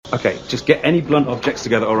Okay, just get any blunt objects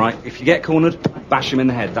together, all right? If you get cornered, bash him in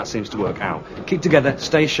the head. That seems to work out. Keep together,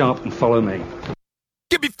 stay sharp, and follow me.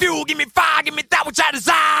 Give me fuel, give me fire, give me that which I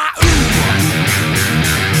desire.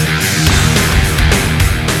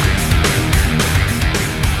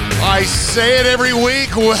 I say it every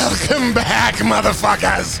week. Welcome back,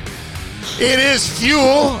 motherfuckers. It is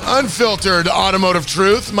Fuel, unfiltered automotive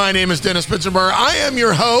truth. My name is Dennis Pitzenberger. I am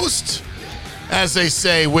your host, as they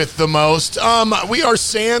say, with the most. We are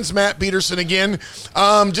sans Matt Peterson again.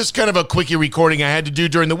 Just kind of a quickie recording I had to do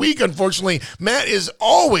during the week. Unfortunately, Matt is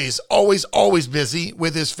always busy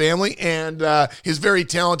with his family and his very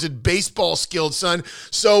talented baseball-skilled son.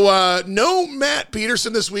 So no Matt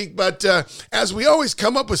Peterson this week, but as we always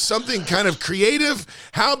come up with something kind of creative,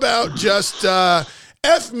 how about just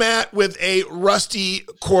F Matt with a rusty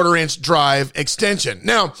quarter-inch drive extension.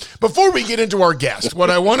 Now, before we get into our guest, what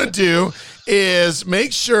I want to do is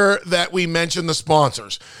make sure that we mention the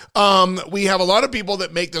sponsors. We have a lot of people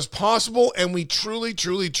that make this possible, and we truly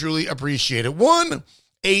appreciate it. One,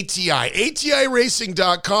 ATI.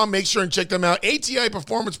 ATIRacing.com. Make sure and check them out. ATI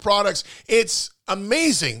Performance Products. It's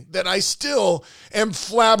amazing that I still am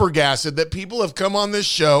flabbergasted that people have come on this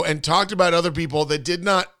show and talked about other people that did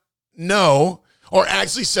not know or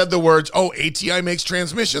actually said the words, oh, ATI makes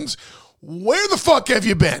transmissions. Where the fuck have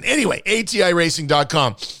you been? Anyway,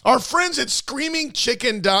 ATIRacing.com. Our friends at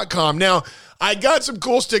ScreamingChicken.com. Now, I got some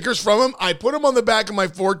cool stickers from them. I put them on the back of my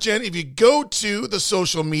Ford Gen. If you go to the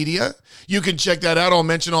social media, you can check that out. I'll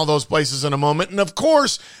mention all those places in a moment. And of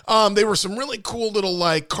course, they were some really cool little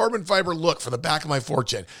like carbon fiber look for the back of my Ford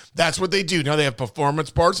Gen. That's what they do. Now they have performance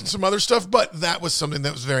parts and some other stuff, but that was something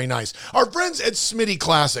that was very nice. Our friends at Smitty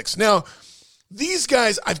Classics. Now, these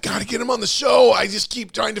guys, I've got to get them on the show. I just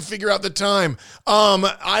keep trying to figure out the time.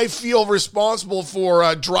 I feel responsible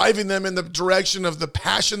for driving them in the direction of the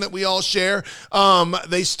passion that we all share.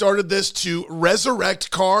 They started this to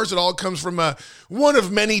resurrect cars. It all comes from one of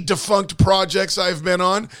many defunct projects I've been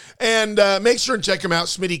on. And make sure and check them out,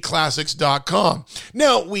 SmittyClassics.com.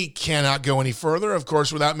 Now, we cannot go any further, of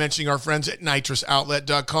course, without mentioning our friends at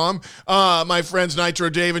NitrusOutlet.com. My friends Nitro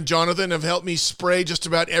Dave and Jonathan have helped me spray just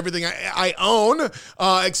about everything I own.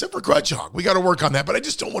 Except for Grudge Hog. We got to work on that, but I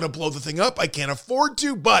just don't want to blow the thing up. I can't afford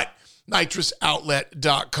to, but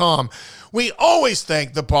NitrusOutlet.com. We always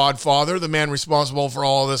thank the Podfather, the man responsible for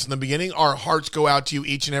all of this in the beginning. Our hearts go out to you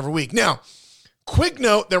each and every week. Now, quick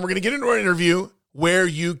note, then we're going to get into our interview where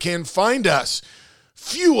you can find us.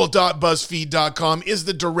 Fuel.buzzfeed.com is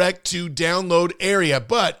the direct-to-download area,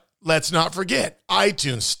 but let's not forget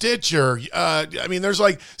iTunes, Stitcher. There's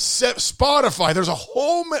like Spotify. There's a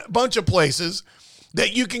whole bunch of places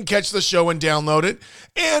that you can catch the show and download it.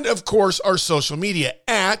 And of course, our social media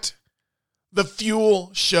at the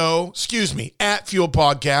Fuel Show, at Fuel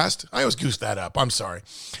Podcast. I always goose that up. I'm sorry.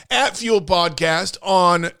 At Fuel Podcast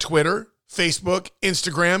on Twitter, Facebook,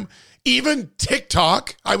 Instagram, even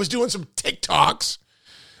TikTok. I was doing some TikToks.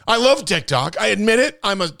 I love TikTok. I admit it.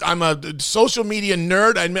 I'm a social media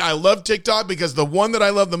nerd. I love TikTok because the one that I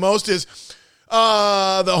love the most is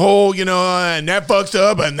the whole, and that fucked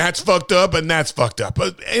up, and that's fucked up, and that's fucked up.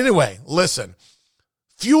 But anyway, listen.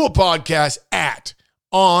 Fuel Podcast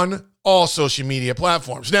on all social media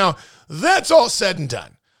platforms. Now, that's all said and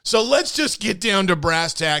done. So let's just get down to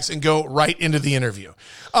brass tacks and go right into the interview.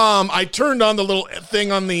 I turned on the little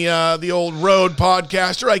thing on the old Rode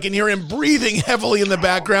Podcaster. I can hear him breathing heavily in the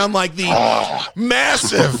background like the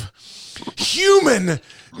massive human.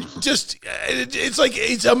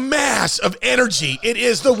 It's a mass of energy. It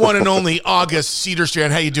is the one and only August Cederstrand.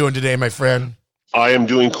 How you doing today, my friend? I am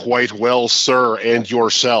doing quite well, sir, and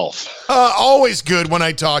yourself. Always good when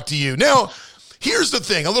I talk to you. Now, here's the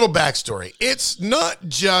thing, a little backstory. It's not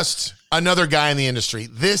just another guy in the industry.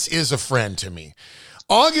 This is a friend to me.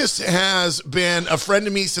 August has been a friend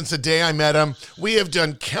to me since the day I met him. We have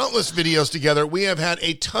done countless videos together. We have had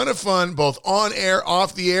a ton of fun, both on air,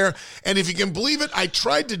 off the air. And if you can believe it, I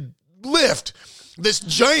tried to lift this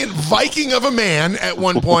giant Viking of a man at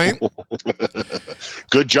one point.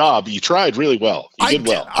 Good job. You tried really well. You did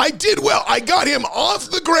well. I did well. I got him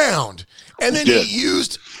off the ground. And then he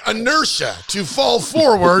used inertia to fall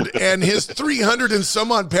forward, and his 300 and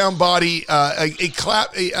some odd pound body,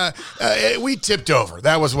 we tipped over.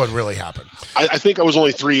 That was what really happened. I think I was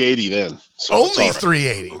only 380 then. So only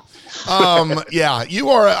 380. Yeah, you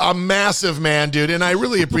are a massive man, dude, and I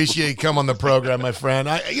really appreciate you coming on the program, my friend.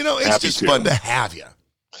 It's Happy just to. fun to have you.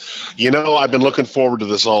 I've been looking forward to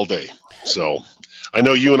this all day. So I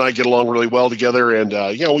know you and I get along really well together, and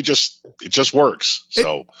it just works.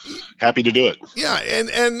 So happy to do it. Yeah,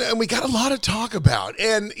 and we got a lot to talk about,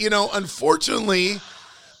 and unfortunately,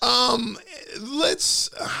 I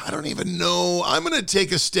don't even know. I'm going to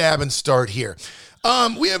take a stab and start here.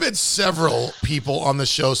 We have had several people on the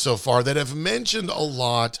show so far that have mentioned a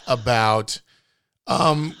lot about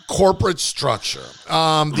corporate structure,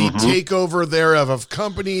 the takeover thereof of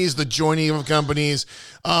companies, the joining of companies,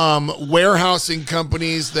 warehousing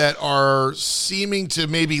companies that are seeming to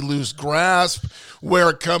maybe lose grasp,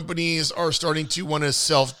 where companies are starting to want to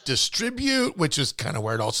self-distribute, which is kind of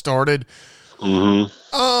where it all started.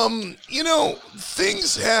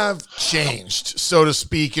 Things have changed, so to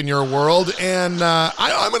speak, in your world, and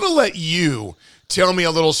I'm going to let you tell me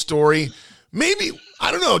a little story. Maybe,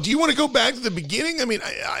 I don't know, do you want to go back to the beginning? I mean,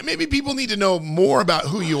 maybe people need to know more about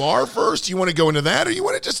who you are first. Do you want to go into that, or you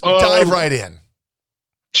want to just dive right in?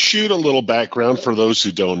 Shoot a little background for those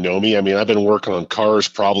who don't know me. I mean, I've been working on cars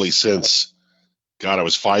probably since, I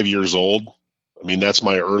was 5 years old. I mean, that's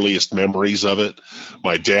my earliest memories of it.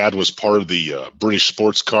 My dad was part of the British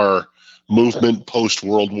sports car movement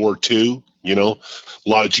post-World War II. You know, a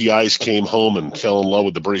lot of GIs came home and fell in love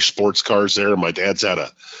with the British sports cars there. My dad's had a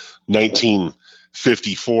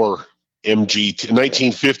 1954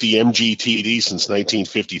 1950 MGTD since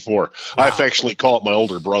 1954. Wow. I affectionately call it my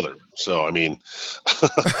older brother. So, I mean,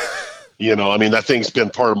 that thing's been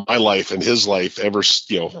part of my life and his life ever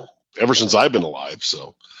since I've been alive.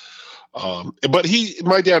 So, but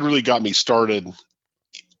my dad really got me started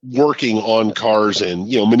working on cars and,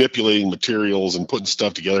 manipulating materials and putting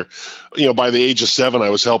stuff together. By the age of 7, I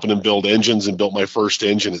was helping him build engines and built my first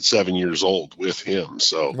engine at 7 years old with him.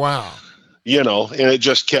 So, wow. And it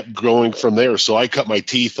just kept growing from there. So I cut my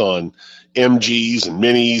teeth on MGs and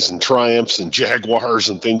Minis and Triumphs and Jaguars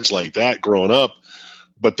and things like that growing up.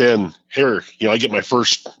 But then here, I get my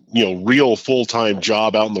first, real full-time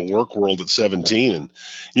job out in the work world at 17. And,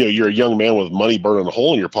 you're a young man with money burning a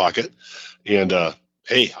hole in your pocket. And,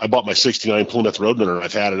 hey, I bought my 69 Plymouth Roadrunner, and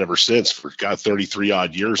I've had it ever since for 33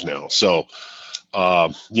 odd years now. So,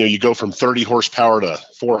 you go from 30 horsepower to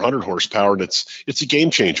 400 horsepower, and it's a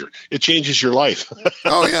game changer. It changes your life.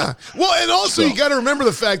 Oh yeah. Well, and also you got to remember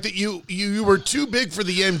the fact that you were too big for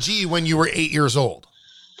the MG when you were 8 years old.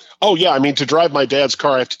 Oh yeah. I mean, to drive my dad's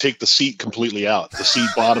car, I have to take the seat completely out, the seat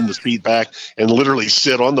bottom, the seat back, and literally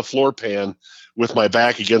sit on the floor pan with my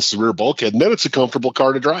back against the rear bulkhead. And then it's a comfortable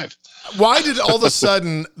car to drive. Why did all of a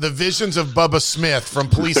sudden the visions of Bubba Smith from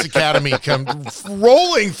Police Academy come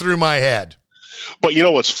rolling through my head? But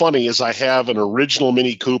what's funny is I have an original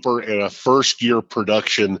Mini Cooper and a first year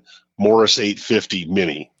production Morris 850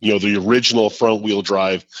 Mini, the original front wheel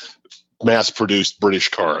drive, mass produced British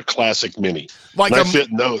car, a classic Mini. Like a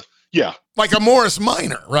Morris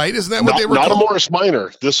Minor, right? Isn't that what they were called? Not a Morris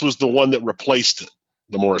Minor. This was the one that replaced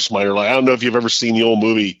the Morris Minor. I don't know if you've ever seen the old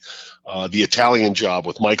movie, The Italian Job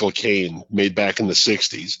with Michael Caine, made back in the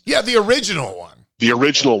 60s. Yeah, the original one. The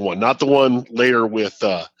original one, not the one later with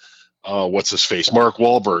what's his face, Mark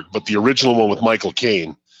Wahlberg, but the original one with Michael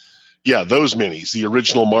Caine. Yeah, those Minis, the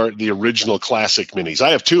original classic Minis. I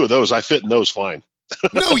have 2 of those. I fit in those fine.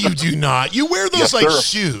 No, you do not. You wear those like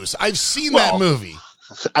shoes. I've seen that movie.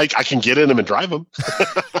 I can get in them and drive them.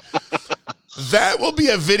 That will be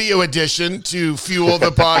a video addition to Fuel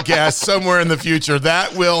the Podcast somewhere in the future.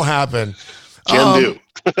 That will happen. Can do.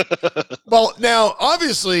 Well, now,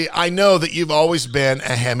 obviously, I know that you've always been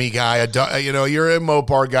a Hemi guy. You're a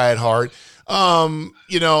Mopar guy at heart.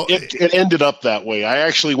 It ended up that way. I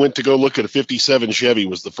actually went to go look at a 57 Chevy.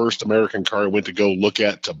 Was the first American car I went to go look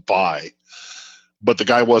at to buy, but the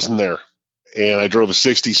guy wasn't there. And I drove a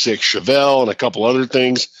 66 Chevelle and a couple other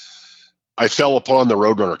things. I fell upon the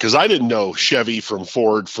Roadrunner because I didn't know Chevy from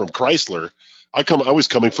Ford from Chrysler. I was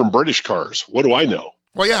coming from British cars. What do I know?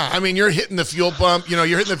 Well, yeah, I mean, you're hitting the fuel pump. You're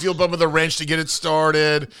hitting the fuel pump with a wrench to get it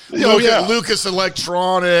started. Lucas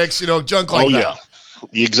Electronics, junk like that.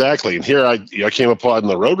 Yeah, exactly. And here I came upon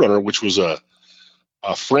the Roadrunner, which was a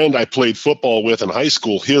friend I played football with in high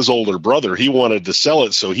school. His older brother, he wanted to sell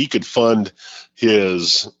it so he could fund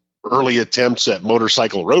his early attempts at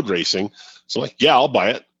motorcycle road racing. So I'm like, yeah, I'll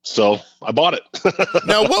buy it. So I bought it.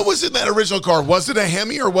 Now, what was in that original car? Was it a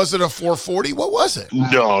Hemi or was it a 440? What was it?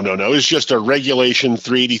 No. It was just a regulation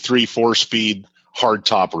 383 4-speed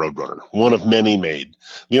hardtop Roadrunner, one of many made.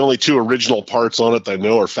 The only 2 original parts on it that I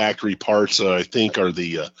know are factory parts, I think, are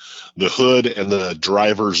the hood and the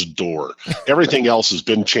driver's door. Everything else has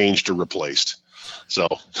been changed or replaced. So...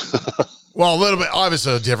 Well, a little bit,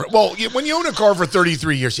 obviously different. Well, when you own a car for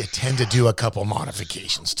 33 years, you tend to do a couple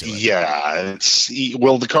modifications to it. Yeah.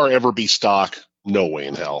 Will the car ever be stock? No way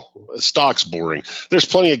in hell. Stock's boring. There's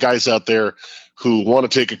plenty of guys out there who want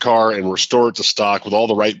to take a car and restore it to stock with all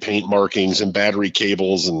the right paint markings and battery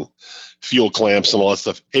cables and, fuel clamps and all that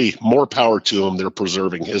stuff. Hey, more power to them. They're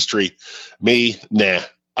preserving history. Me, nah.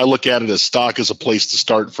 I look at it as stock as a place to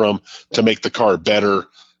start from to make the car better,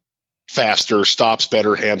 faster, stops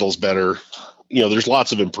better, handles better. There's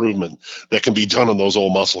lots of improvement that can be done on those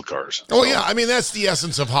old muscle cars. Oh, yeah. I mean, that's the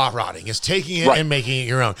essence of hot rodding, is taking it and making it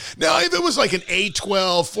your own. Now, if it was like an A12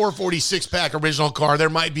 446-pack original car, there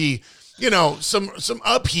might be, some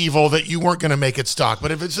upheaval that you weren't going to make it stock.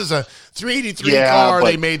 But if it's just a 383 car,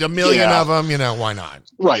 they made 1 million of them, why not?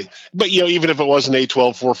 Right. But, even if it was an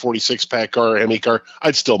A12 446-pack car or Hemi car,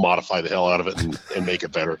 I'd still modify the hell out of it and make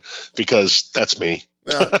it better, because that's me.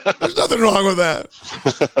 Yeah, there's nothing wrong with that.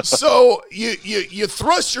 So you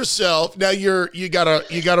thrust yourself. Now you got a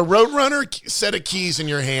Roadrunner set of keys in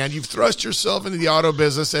your hand. You've thrust yourself into the auto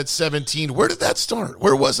business at 17. Where did that start?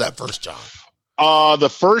 Where was that first job? The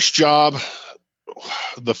first job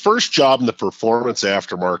in the performance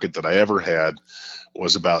aftermarket that I ever had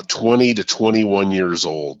was about 20 to 21 years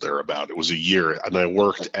old, thereabout. It was a year, and I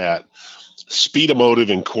worked at Speedomotive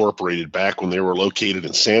Incorporated back when they were located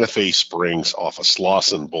in Santa Fe Springs off of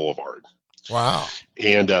Slauson Boulevard. Wow.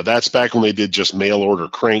 And that's back when they did just mail order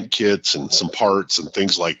crank kits and some parts and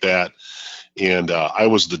things like that. And I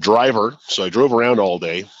was the driver, so I drove around all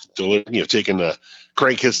day, taking the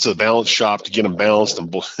crank kits to the balance shop to get them balanced,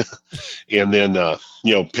 and then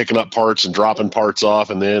picking up parts and dropping parts off,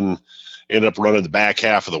 and then ended up running the back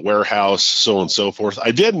half of the warehouse, so on and so forth.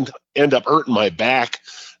 I didn't end up hurting my back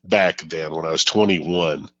then when I was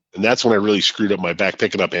 21, and that's when I really screwed up my back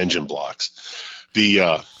picking up engine blocks. We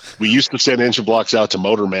used to send engine blocks out to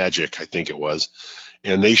Motor Magic, I think it was,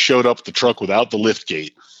 and they showed up the truck without the lift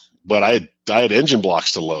gate, but I had engine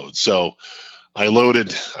blocks to load. So I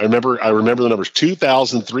loaded, I remember the numbers,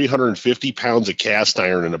 2,350 pounds of cast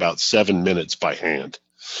iron in about 7 minutes by hand.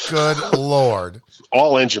 Good Lord.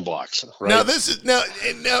 All engine blocks. Right? Now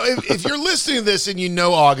if you're listening to this and you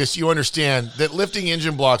know August, you understand that lifting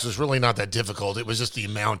engine blocks was really not that difficult. It was just the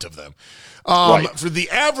amount of them. For the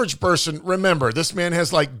average person, remember, this man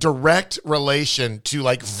has like direct relation to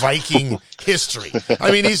like Viking history.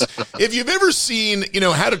 I mean, if you've ever seen,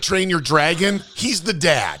 How to Train Your Dragon, he's the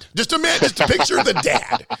dad. Just picture the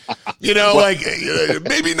dad.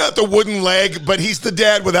 Maybe not the wooden leg, but he's the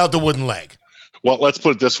dad without the wooden leg. Well, let's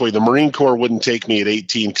put it this way. The Marine Corps wouldn't take me at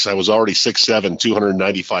 18 because I was already 6'7",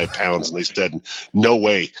 295 pounds. And they said, no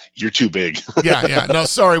way, you're too big. Yeah. No,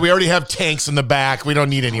 sorry. We already have tanks in the back. We don't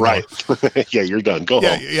need any more. Right. Yeah, you're done. Go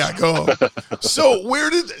home. Yeah, go home. So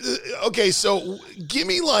so give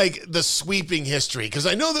me like the sweeping history, because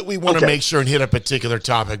I know that we want to make sure and hit a particular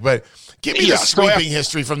topic, but give me the sweeping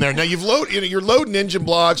history from there. Now you're loading engine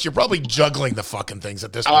blocks. You're probably juggling the fucking things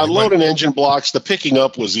at this point. Loading engine blocks. The picking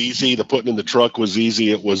up was easy. The putting in the truck was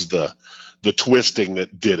easy. It was the twisting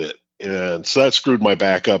that did it. And so that screwed my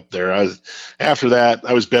back up there. After that,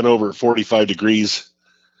 I was bent over at 45 degrees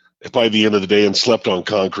by the end of the day and slept on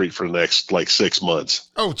concrete for the next 6 months.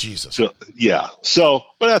 Oh, Jesus. So, yeah. So,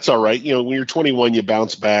 but that's all right. When you're 21, you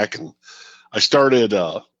bounce back. And I started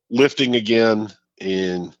lifting again,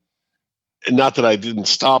 and not that I didn't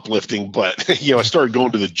stop lifting, but I started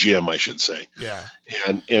going to the gym, I should say. Yeah.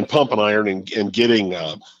 And pumping iron and getting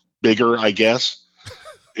bigger, I guess.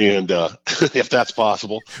 And if that's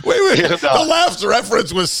possible. Wait. And, the last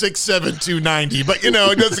reference was 6'7", 290, but it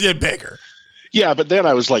doesn't get bigger. Yeah, but then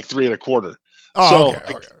I was like 3 1/4. Oh, so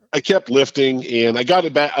okay. I kept lifting, and I got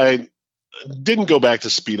it back. I didn't go back to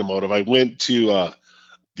Speedomotive. I went to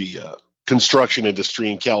the construction industry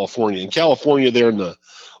in California. In California, there in the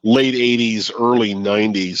late 80s, early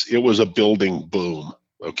 90s, it was a building boom.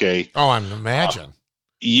 Okay. Oh, I'm imagine.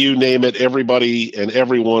 You name it, everybody and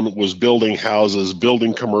everyone was building houses,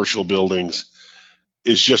 building commercial buildings.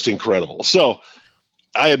 It's just incredible. So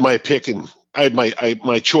I had my pick, and I had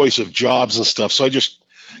my choice of jobs and stuff. So I just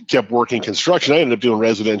kept working construction. I ended up doing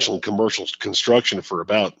residential and commercial construction for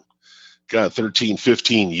about 13,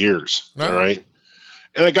 15 years. All right.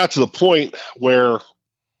 And I got to the point where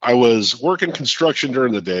I was working construction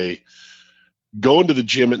during the day, going to the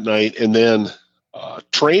gym at night, and then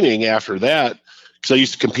training after that, because I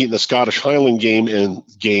used to compete in the Scottish Highland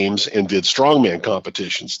games and did strongman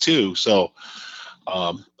competitions too. So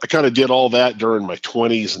I kind of did all that during my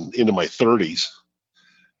 20s and into my 30s.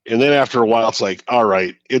 And then after a while, it's like, all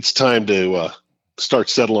right, it's time to start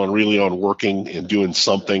settling really on working and doing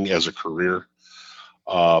something as a career.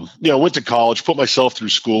 I went to college, put myself through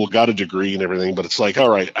school, got a degree and everything, but it's like, all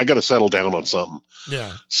right, I got to settle down on something.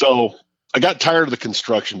 Yeah. So I got tired of the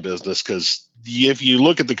construction business, because if you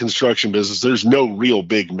look at the construction business, there's no real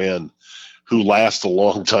big men who last a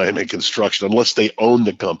long time in construction unless they own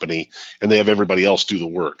the company and they have everybody else do the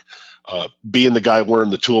work. being the guy wearing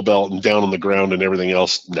the tool belt and down on the ground and everything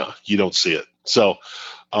else, no, you don't see it. So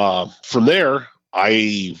from there,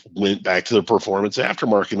 I went back to the performance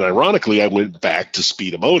aftermarket. And ironically, I went back to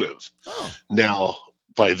Speedomotive. Oh. Now,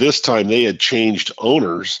 by this time, they had changed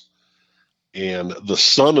owners, and the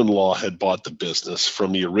son-in-law had bought the business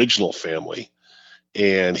from the original family,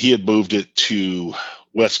 and he had moved it to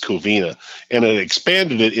West Covina and had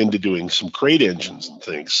expanded it into doing some crate engines and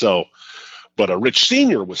things. So, but Rich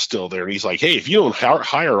Sr. was still there, and he's like, hey, if you don't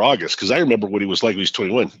hire August, because I remember what he was like when he was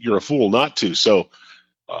 21, you're a fool not to. So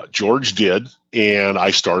George did, and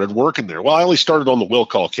I started working there. Well, I only started on the will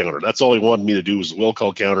call counter. That's all he wanted me to do was the will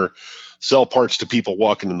call counter, sell parts to people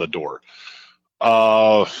walking in the door.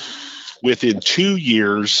 Within 2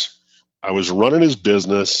 years, I was running his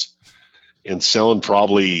business and selling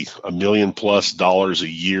probably $1 million+ a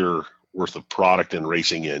year worth of product and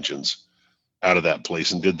racing engines out of that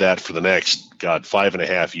place, and did that for the next,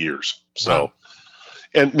 5.5 years. So, wow.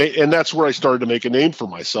 And that's where I started to make a name for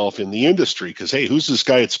myself in the industry, because, hey, who's this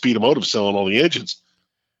guy at Speedomotive selling all the engines?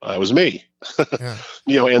 It was me.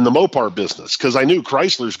 Yeah. And the Mopar business, because I knew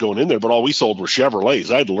Chrysler's going in there, but all we sold were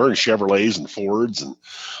Chevrolets. I had to learn Chevrolets and Fords and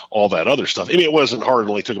all that other stuff. I mean, it wasn't hard. It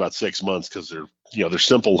only took about 6 months because they're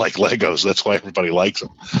simple like Legos. That's why everybody likes them.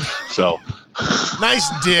 So nice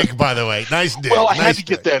dig, by the way. Nice dig. Well, I had to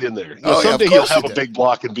get that in there. Someday he'll have a big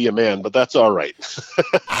block and be a man, but that's all right.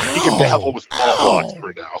 He can dabble with small blocks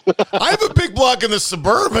for now. I have a big block in the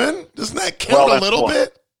Suburban. Doesn't that count a little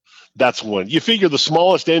bit? That's one. You figure the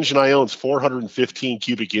smallest engine I own is 415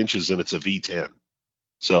 cubic inches, and it's a V10.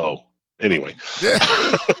 So, anyway. Yeah.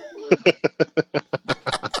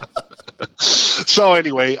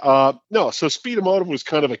 So, Speedomotive was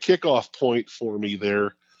kind of a kickoff point for me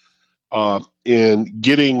there in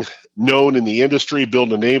getting known in the industry,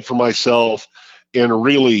 building a name for myself, and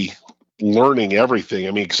really learning everything.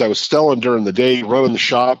 I mean, because I was selling during the day, running the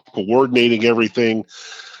shop, coordinating everything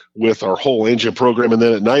with our whole engine program, and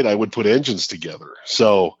then at night I would put engines together.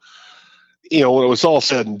 So, when it was all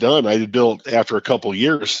said and done, after a couple of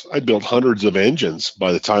years, I'd built hundreds of engines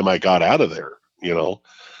by the time I got out of there,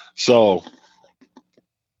 So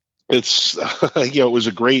it's, it was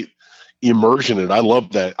a great immersion, and I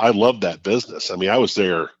loved that business. I mean, I was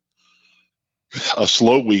there, a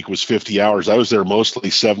slow week was 50 hours. I was there mostly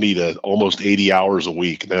 70 to almost 80 hours a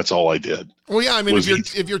week, and that's all I did. Well, yeah, I mean,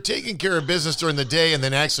 if you're taking care of business during the day and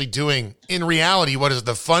then actually doing, in reality, what is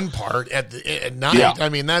the fun part at night, yeah. I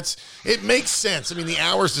mean, it makes sense. I mean, the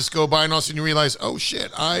hours just go by, and all of a sudden you realize, oh,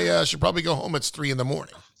 shit, I should probably go home. It's 3 a.m.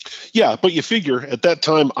 Yeah, but you figure at that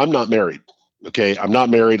time, I'm not married, okay? I'm not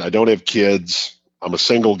married. I don't have kids. I'm a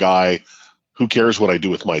single guy. Who cares what I do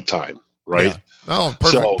with my time, right? Yeah.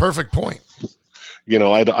 Oh, perfect point.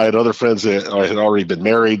 I had other friends that had already been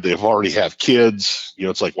married. They've already have kids.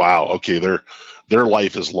 It's like, wow, okay, their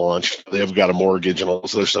life is launched. They've got a mortgage and all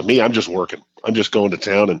this other stuff. Me, I'm just working. I'm just going to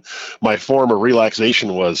town. And my form of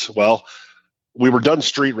relaxation was, we were done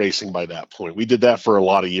street racing by that point. We did that for a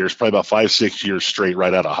lot of years, probably about 5-6 years straight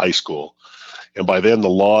right out of high school. And by then the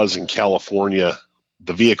laws in California,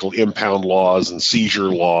 the vehicle impound laws and seizure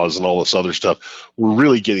laws and all this other stuff were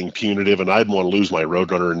really getting punitive, and I didn't want to lose my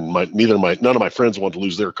Roadrunner, and none of my friends wanted to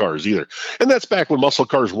lose their cars either. And that's back when muscle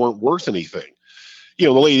cars weren't worth anything. In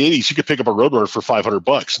the late 80s, you could pick up a Roadrunner for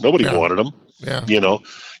 $500. Nobody wanted them. Yeah.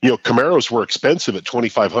 Camaros were expensive at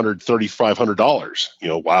 $2,500,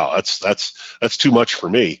 $3,500. Wow, that's too much for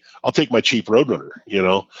me. I'll take my cheap Roadrunner,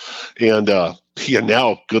 and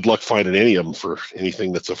now good luck finding any of them for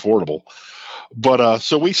anything that's affordable. But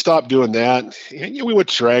so we stopped doing that, and we went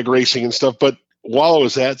to drag racing and stuff. But while I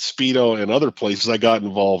was at Speedo and other places, I got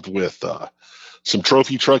involved with some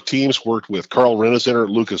trophy truck teams, worked with Carl Rennesener at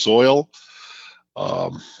Lucas Oil.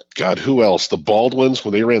 Who else? The Baldwins,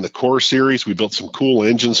 when they ran the Core Series, we built some cool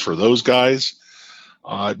engines for those guys.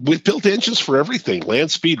 We built engines for everything,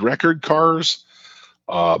 land speed record cars,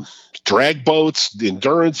 drag boats,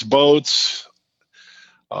 endurance boats,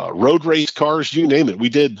 road race cars, you name it. We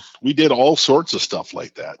did all sorts of stuff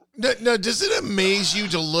like that. Now, does it amaze you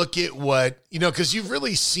to look at what, because you've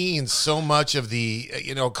really seen so much of the,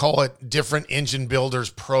 call it different engine builders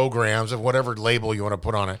programs of whatever label you want to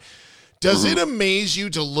put on it. Does it amaze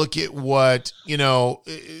you to look at what,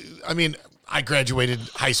 I graduated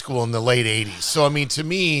high school in the late 80s. So, to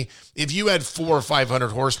me, if you had 400 or 500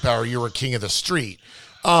 horsepower, you were king of the street.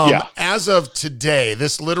 As of today,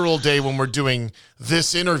 this literal day when we're doing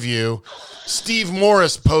this interview, Steve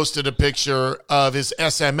Morris posted a picture of his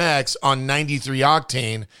SMX on 93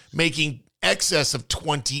 octane making excess of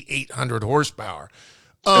 2,800 horsepower.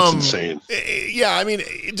 That's insane. Yeah, I mean,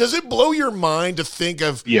 does it blow your mind to think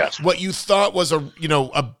of what you thought was a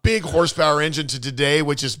big horsepower engine to today,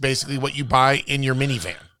 which is basically what you buy in your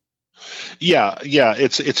minivan? Yeah,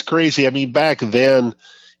 it's crazy. I mean, back then,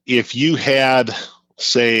 if you had,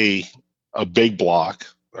 say, a big block,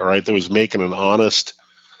 all right, that was making an honest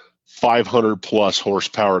 500 plus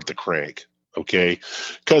horsepower at the crank, okay,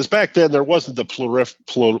 because back then there wasn't the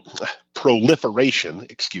proliferation,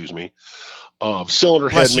 of cylinder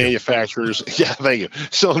head manufacturers. Yeah, thank you.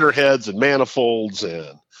 Cylinder heads and manifolds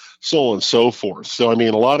and so on and so forth. So, I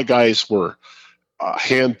mean, a lot of guys were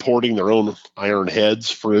hand porting their own iron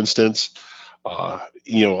heads, for instance.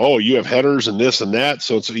 You have headers and this and that.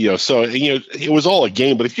 So it was all a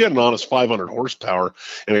game. But if you had an honest 500 horsepower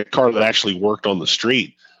and a car that actually worked on the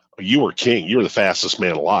street, you were king. You were the fastest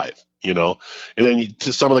man alive, And then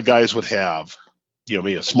some of the guys would have,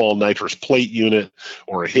 maybe a small nitrous plate unit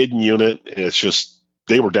or a hidden unit. And it's just,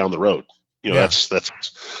 they were down the road. That's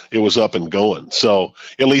it was up and going. So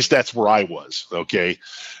at least that's where I was. Okay.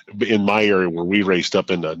 In my area where we raced up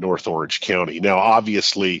into North Orange County. Now,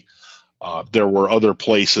 obviously, there were other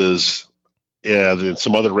places and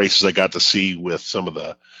some other races I got to see with some of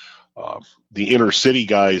the inner city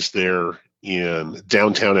guys there in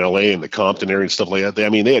downtown LA and the Compton area and stuff like that.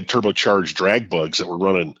 They had turbocharged drag bugs that were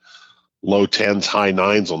running low 10s, high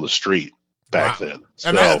 9s on the street back then. So,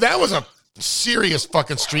 and that was a serious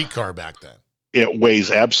fucking street car back then. It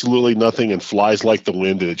weighs absolutely nothing and flies like the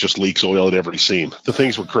wind, and it just leaks oil at every seam. The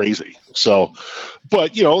things were crazy. So,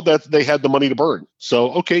 but that they had the money to burn.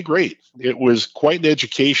 So, okay, great. It was quite an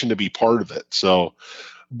education to be part of it. So,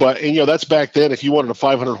 that's back then. If you wanted a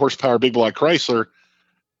 500 horsepower big block Chrysler,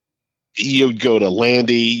 you'd go to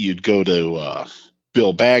Landy, you'd go to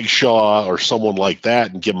Bill Bagshaw or someone like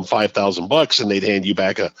that and give them $5,000 and they'd hand you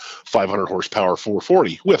back a 500 horsepower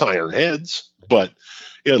 440 with iron heads, but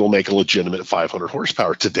it'll make a legitimate 500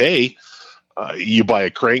 horsepower. Today, you buy a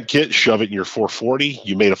crank kit, shove it in your 440,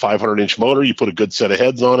 you made a 500-inch motor, you put a good set of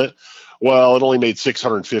heads on it. Well, it only made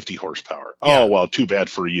 650 horsepower. Yeah. Oh, well, too bad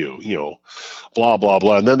for you, blah, blah,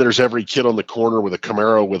 blah. And then there's every kid on the corner with a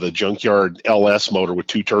Camaro with a junkyard LS motor with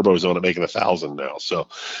 2 turbos on it making 1,000 now. So,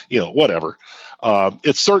 whatever.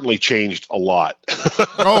 It's certainly changed a lot.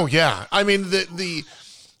 Oh, yeah. I mean,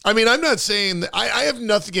 I'm not saying that I have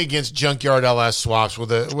nothing against junkyard LS swaps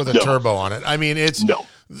with a turbo on it. I mean, it's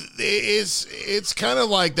kind of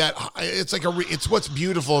like that. It's what's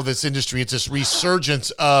beautiful of this industry. It's this resurgence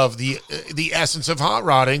of the essence of hot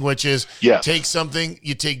rodding, which is take something,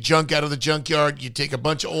 you take junk out of the junkyard, you take a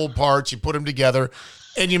bunch of old parts, you put them together,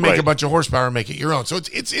 and you make a bunch of horsepower and make it your own. So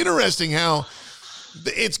it's interesting how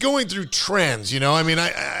it's going through trends, I mean,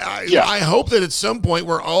 I hope that at some point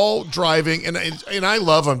we're all driving, and I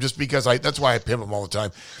love them just because that's why I pimp them all the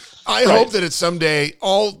time. I hope that it's someday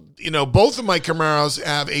both of my Camaros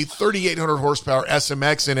have a 3,800 horsepower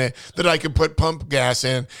SMX in it that I can put pump gas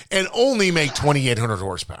in and only make 2,800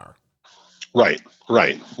 horsepower. Right.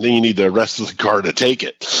 Then you need the rest of the car to take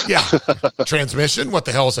it. Yeah. Transmission? What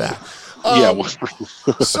the hell's that?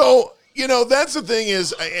 So, that's the thing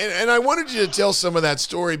is, and I wanted you to tell some of that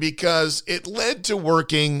story because it led to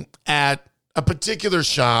working at a particular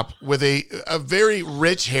shop with a very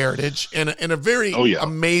rich heritage and a very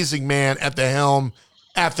amazing man at the helm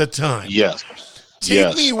at the time. Yes.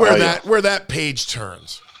 Take me where that page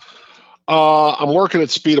turns. I'm working at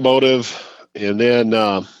Speed Automotive, and then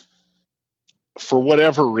for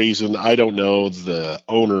whatever reason, I don't know, the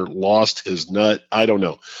owner lost his nut. I don't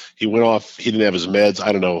know. He went off. He didn't have his meds.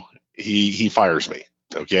 I don't know. He fires me.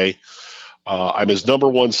 Okay. I'm his number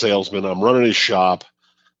one salesman. I'm running his shop,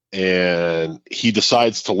 and he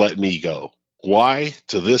decides to let me go. Why?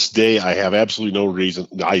 To this day, I have absolutely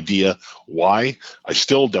no idea why. I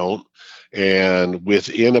still don't. And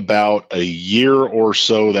within about a year or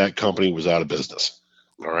so, that company was out of business.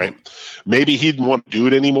 All right. Maybe he didn't want to do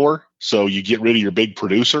it anymore. So you get rid of your big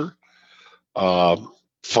producer.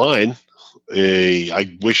 Fine.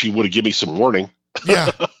 I wish he would have given me some warning.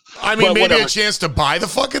 Yeah. I mean, maybe a chance to buy the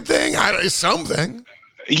fucking thing. Something.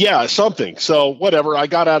 Yeah, something. So whatever. I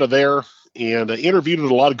got out of there and interviewed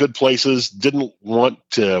at a lot of good places. Didn't want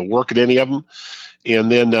to work at any of them.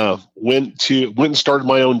 And then went and started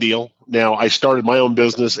my own deal. Now, I started my own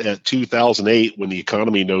business at 2008 when the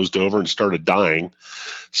economy nosed over and started dying.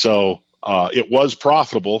 So it was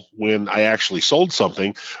profitable when I actually sold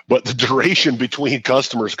something, but the duration between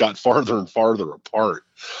customers got farther and farther apart.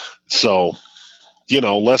 So,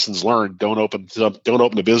 lessons learned. Don't open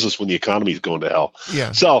a business when the economy is going to hell.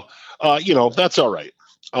 Yeah. So, that's all right.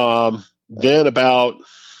 Then about,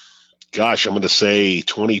 I'm going to say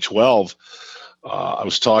 2012, I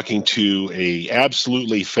was talking to a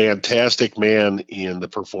absolutely fantastic man in the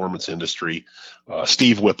performance industry,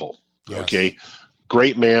 Steve Whipple. Yes. Okay,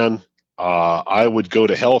 great man. I would go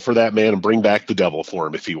to hell for that man and bring back the devil for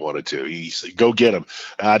him if he wanted to. He said, go get him.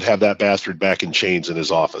 I'd have that bastard back in chains in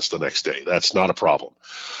his office the next day. That's not a problem.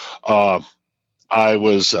 I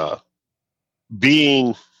was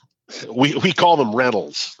we call them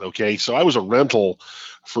rentals. Okay. So I was a rental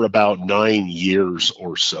for about 9 years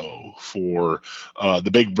or so for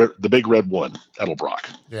the big red one, Edelbrock.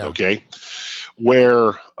 Yeah. Okay.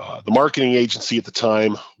 Where the marketing agency at the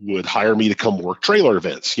time would hire me to come work trailer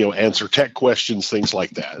events, answer tech questions, things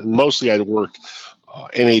like that. And mostly I'd work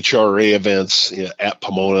NHRA events at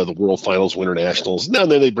Pomona, the World Finals, Winter Nationals. And then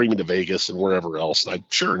they'd bring me to Vegas and wherever else. And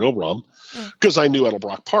sure, no problem. Because I knew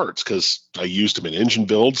Edelbrock parts because I used them in engine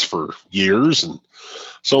builds for years and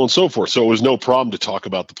so on and so forth. So it was no problem to talk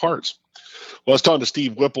about the parts. Well, I was talking to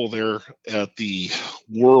Steve Whipple there at the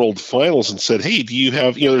World Finals and said, hey, do you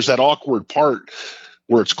have, there's that awkward part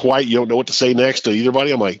where it's quiet. You don't know what to say next to either.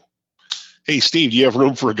 I'm like, hey, Steve, do you have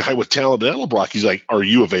room for a guy with talent at Edelbrock? He's like, are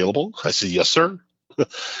you available? I said, yes, sir.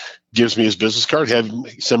 Gives me his business card.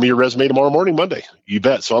 Send me your resume tomorrow morning, Monday. You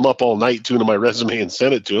bet. So I'm up all night tuning my resume and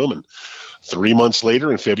sent it to him. And 3 months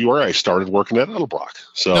later in February, I started working at Edelbrock.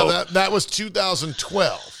 So now that was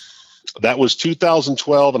 2012. That was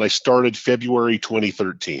 2012, and I started February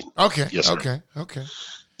 2013. Okay. Yes, sir. Okay.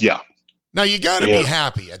 Yeah. Now you got to be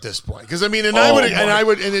happy at this point, because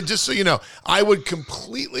just so you know, I would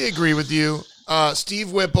completely agree with you.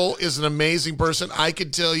 Steve Whipple is an amazing person. I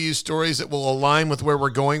could tell you stories that will align with where we're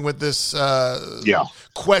going with this.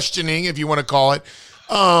 Questioning, if you want to call it,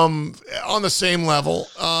 on the same level.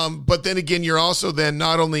 But then again, you're also then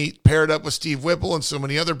not only paired up with Steve Whipple and so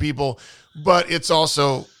many other people, but it's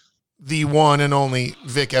also the one and only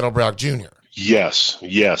Vic Edelbrock Jr. Yes.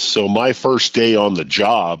 So my first day on the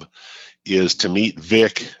job is to meet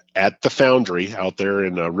Vic at the foundry out there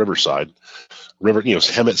in Riverside,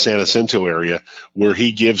 Hemet San Jacinto area, where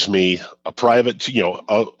he gives me a private,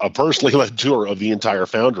 a personally led tour of the entire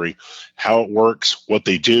foundry, how it works, what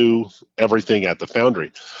they do, everything at the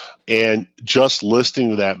foundry. And just listening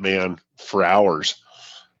to that man for hours,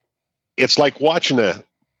 it's like watching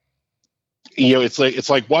it's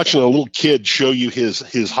like watching a little kid show you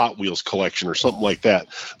his Hot Wheels collection or something like that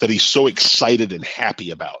he's so excited and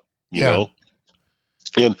happy about, you know?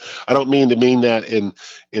 And I don't mean that in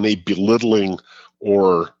a belittling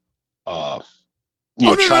or,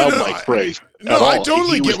 childlike phrase. No, I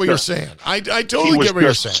totally get what you're saying. I totally get what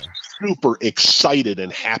you're saying. Super excited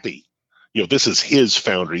and happy. This is his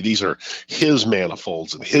foundry. These are his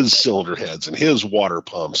manifolds and his cylinder heads and his water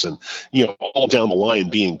pumps and, all down the line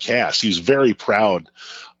being cast. He's very proud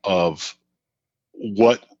of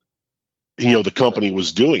what, the company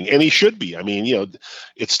was doing. And he should be. I mean,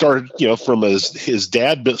 it started, from his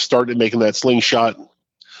dad started making that slingshot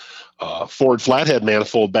Ford flathead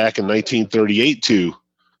manifold back in 1938 to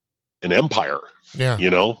an empire. Yeah.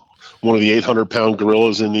 One of the 800-pound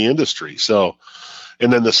gorillas in the industry. So,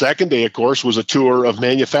 and then the second day, of course, was a tour of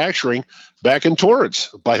manufacturing back in Torrance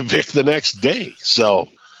by Vic the next day. So,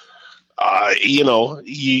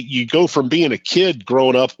 you go from being a kid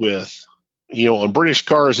growing up with, on British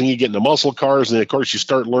cars, and you get into muscle cars, and then, of course, you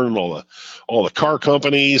start learning all the car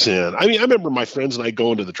companies. And I remember my friends and I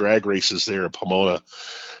going to the drag races there at Pomona,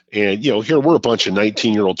 and here we're a bunch of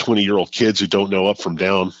 19-year-old, 20-year-old kids who don't know up from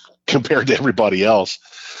down compared to everybody else.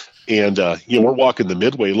 And, we're walking the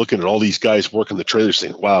midway looking at all these guys working the trailers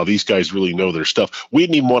saying, wow, these guys really know their stuff. We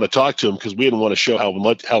didn't even want to talk to them because we didn't want to show how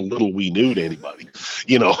little we knew to anybody,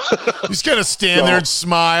 You just kind of stand there and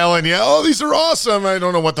smile and, these are awesome. I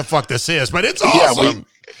don't know what the fuck this is, but it's awesome.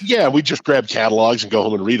 We just grab catalogs and go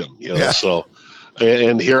home and read them, so.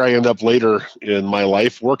 And here I end up later in my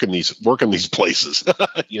life working these places,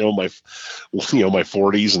 my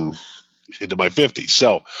 40s and into my 50s.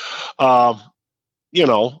 So,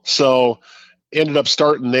 so ended up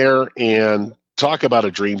starting there and talk about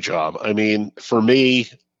a dream job. I mean, for me,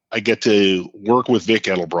 I get to work with Vic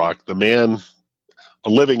Edelbrock, the man, a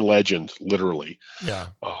living legend, literally. Yeah.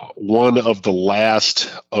 One of the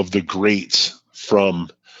last of the greats from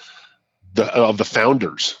the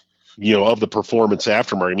founders, of the performance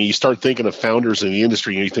aftermarket. I mean, you start thinking of founders in the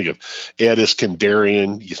industry and you think of Ed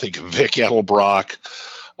Iskandarian, you think of Vic Edelbrock,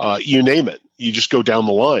 you name it. You just go down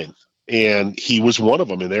the line. And he was one of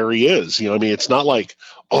them, and there he is. It's not like,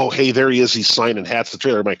 oh, hey, there he is. He's signing hats to the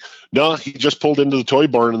trailer. I'm like, no, he just pulled into the toy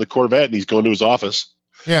barn in the Corvette, and he's going to his office.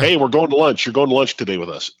 Yeah. Hey, we're going to lunch. You're going to lunch today with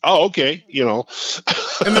us. Oh, okay. In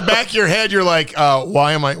the back of your head, you're like,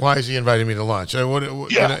 why is he inviting me to lunch?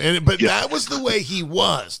 That was the way he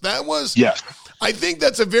was. That was, I think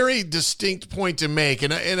that's a very distinct point to make,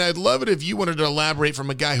 and I'd love it if you wanted to elaborate from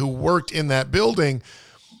a guy who worked in that building.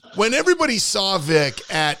 When everybody saw Vic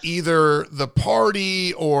at either the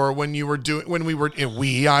party or when we were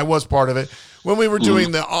I was part of it, when we were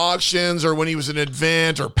doing the auctions or when he was an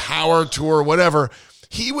event or power tour or whatever,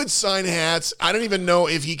 he would sign hats. I don't even know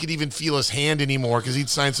if he could even feel his hand anymore because he'd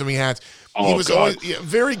sign so many hats. He was always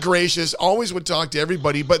very gracious, always would talk to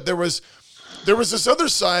everybody, but there was this other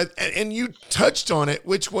side, and you touched on it,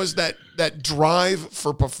 which was that drive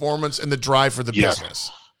for performance and the drive for the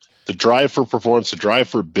business. The drive for performance, the drive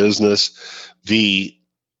for business, the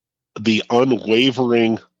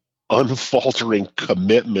unwavering, unfaltering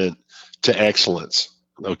commitment to excellence.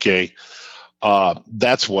 Okay.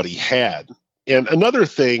 That's what he had. And another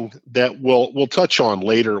thing that we'll touch on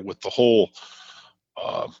later with the whole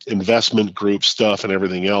investment group stuff and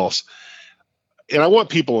everything else. And I want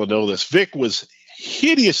people to know this. Vic was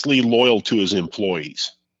hideously loyal to his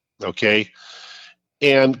employees. Okay.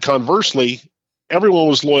 And conversely, everyone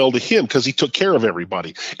was loyal to him because he took care of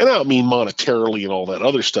everybody. And I don't mean monetarily and all that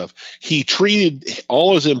other stuff. He treated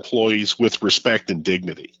all his employees with respect and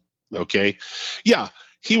dignity. Okay. Yeah.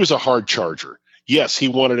 He was a hard charger. Yes. He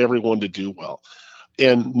wanted everyone to do well.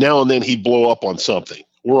 And now and then he'd blow up on something.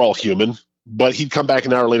 We're all human, but he'd come back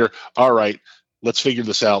an hour later. All right, let's figure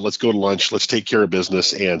this out. Let's go to lunch. Let's take care of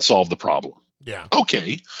business and solve the problem. Yeah.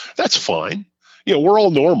 Okay. That's fine. We're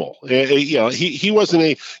all normal. He wasn't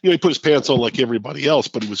he put his pants on like everybody else,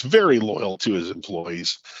 but he was very loyal to his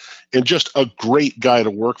employees and just a great guy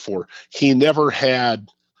to work for. He never had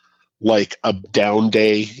like a down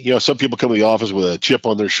day. Some people come to the office with a chip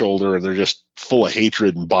on their shoulder and they're just full of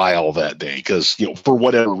hatred and bile that day because, for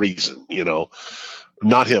whatever reason,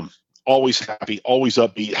 not him. Always happy, always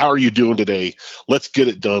upbeat. How are you doing today? Let's get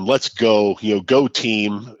it done. Let's go, go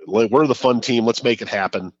team. We're the fun team. Let's make it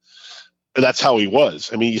happen. And that's how he was.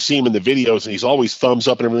 I mean, you see him in the videos and he's always thumbs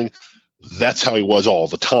up and everything. That's how he was all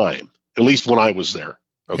the time, at least when I was there.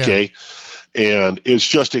 Okay. Yeah. And it's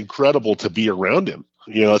just incredible to be around him.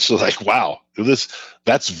 It's like, wow,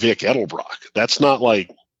 that's Vic Edelbrock. That's not like,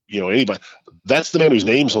 anybody. That's the man whose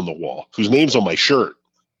name's on the wall, whose name's on my shirt.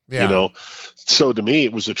 Yeah. So to me,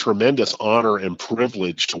 it was a tremendous honor and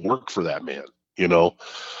privilege to work for that man.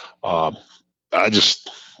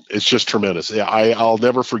 It's just tremendous. Yeah, I'll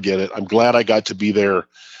never forget it. I'm glad I got to be there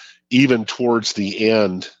even towards the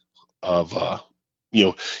end of,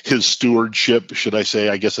 his stewardship, should I say?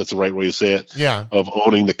 I guess that's the right way to say it. Yeah. Of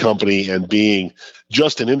owning the company and being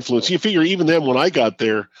just an influence. You figure even then when I got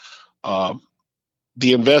there,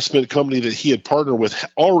 the investment company that he had partnered with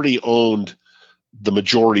already owned the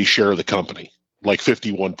majority share of the company, like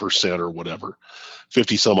 51% or whatever,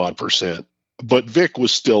 50 some odd percent. But Vic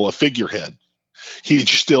was still a figurehead. He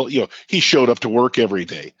still, he showed up to work every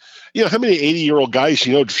day. How many 80-year-old guys,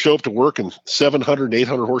 show up to work in 700 and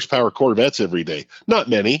 800 horsepower Corvettes every day? Not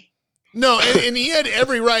many. No, and he had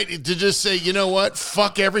every right to just say, you know what,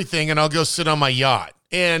 fuck everything, and I'll go sit on my yacht.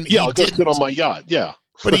 And I'll go sit on my yacht, yeah.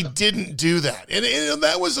 But he didn't do that. And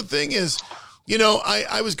that was the thing is,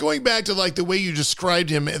 I was going back to like the way you described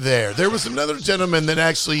him there. There was another gentleman that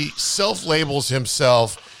actually self-labels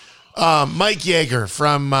himself Mike Yeager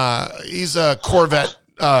from, he's a Corvette.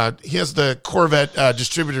 He has the Corvette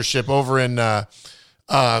distributorship over in,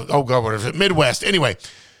 what is it? Midwest. Anyway.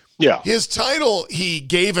 Yeah. His title he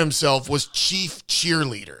gave himself was Chief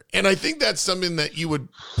Cheerleader. And I think that's something that you would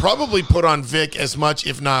probably put on Vic as much,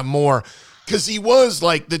 if not more, because he was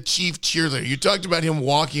like the chief cheerleader. You talked about him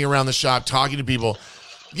walking around the shop, talking to people.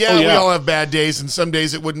 Yeah, we all have bad days, and some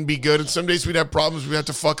days it wouldn't be good, and some days we'd have problems we'd have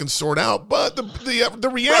to fucking sort out. But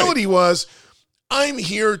the reality was, I'm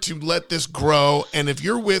here to let this grow, and if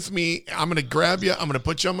you're with me, I'm going to grab you, I'm going to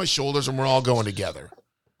put you on my shoulders, and we're all going together.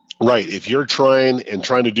 Right. If you're trying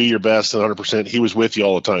to do your best and 100%, he was with you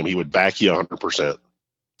all the time. He would back you 100%,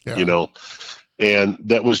 and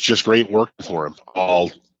that was just great working for him.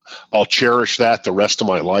 I'll cherish that the rest of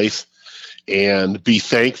my life and be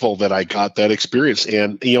thankful that I got that experience.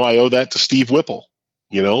 And, I owe that to Steve Whipple,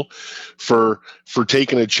 for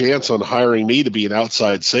taking a chance on hiring me to be an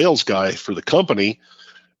outside sales guy for the company.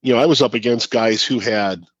 I was up against guys who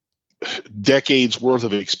had decades worth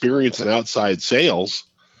of experience in outside sales,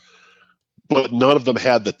 but none of them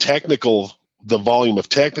had the volume of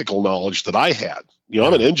technical knowledge that I had.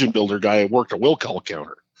 I'm an engine builder guy. I worked a wheel call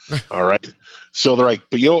counter. All right. So they're like,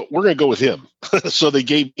 but we're going to go with him. So they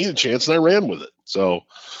gave me the chance and I ran with it. So,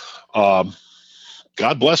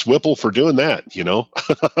 God bless Whipple for doing that, No,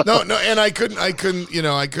 and I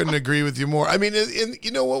couldn't agree with you more. I mean, and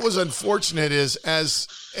you know what was unfortunate is as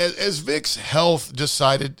Vic's health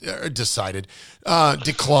declined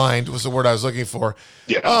was the word I was looking for.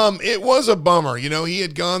 Yeah. It was a bummer. He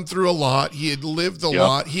had gone through a lot. He had lived a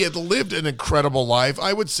lot. He had lived an incredible life.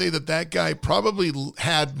 I would say that guy probably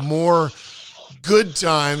had more good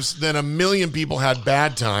times than a million people had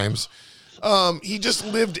bad times. He just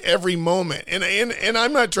lived every moment. And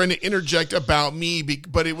I'm not trying to interject about me,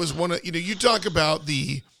 but it was one of, you talk about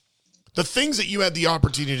the things that you had the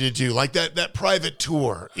opportunity to do, like that private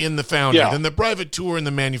tour in the foundry, and the private tour in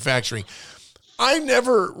the manufacturing. I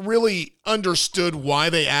never really understood why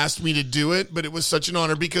they asked me to do it, but it was such an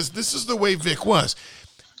honor because this is the way Vic was.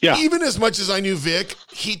 Yeah. Even as much as I knew Vic,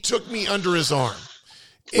 he took me under his arm.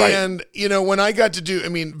 Right. And, when I got to do,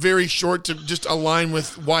 very short to just align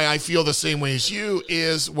with why I feel the same way as you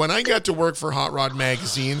is when I got to work for Hot Rod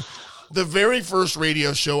Magazine, the very first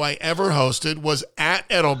radio show I ever hosted was at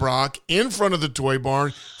Edelbrock in front of the Toy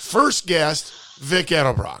Barn. First guest, Vic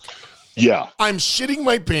Edelbrock. Yeah. I'm shitting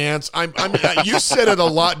my pants. You said it a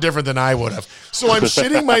lot different than I would have. So I'm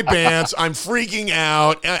shitting my pants. I'm freaking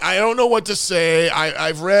out. I don't know what to say.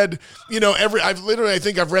 I've read, I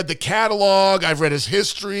think I've read the catalog. I've read his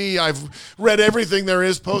history. I've read everything there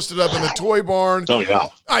is posted up in the Toy Barn. Oh, yeah.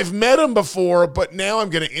 I've met him before, but now I'm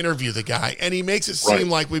going to interview the guy. And he makes it seem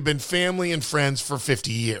like we've been family and friends for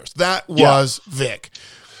 50 years. That was Vic.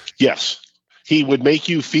 Yes. He would make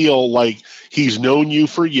you feel like he's known you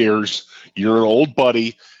for years. You're an old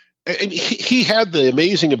buddy. And he had the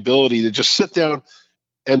amazing ability to just sit down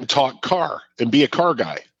and talk car and be a car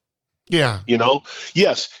guy. Yeah.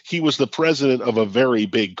 Yes, he was the president of a very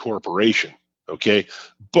big corporation. Okay.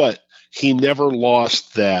 But he never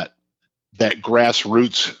lost that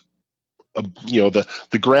grassroots, the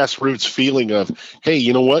grassroots feeling of, hey,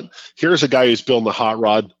 you know what? Here's a guy who's building a hot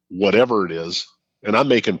rod, whatever it is, and I'm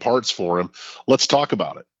making parts for him. Let's talk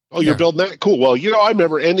about it. Oh, you're building that? Cool. Well, I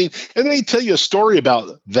remember, and they tell you a story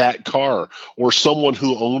about that car or someone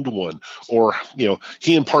who owned one, or,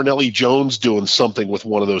 he and Parnelli Jones doing something with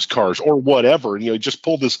one of those cars or whatever. And, he just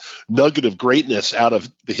pulled this nugget of greatness out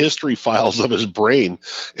of the history files of his brain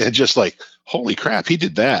and just like, holy crap, he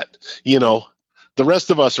did that. The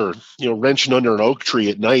rest of us are, wrenching under an oak tree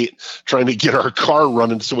at night trying to get our car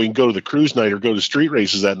running so we can go to the cruise night or go to street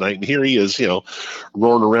races that night. And here he is,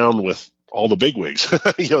 roaring around with all the bigwigs,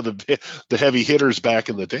 the heavy hitters back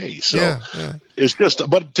in the day. So it's just,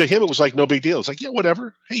 but to him, it was like no big deal. It's like, yeah,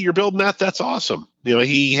 whatever. Hey, you're building that. That's awesome.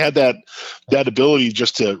 He had that ability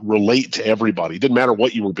just to relate to everybody. It didn't matter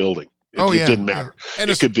what you were building. It didn't matter. And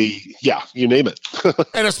it could be, you name it.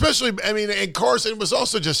 And especially, in cars, it was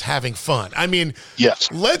also just having fun. Yes.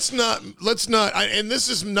 Let's not, and this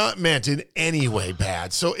is not meant in any way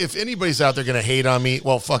bad. So if anybody's out there going to hate on me,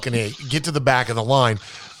 well, fucking hey, get to the back of the line.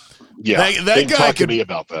 Yeah, that guy could be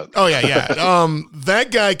about that. Oh yeah. That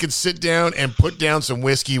guy could sit down and put down some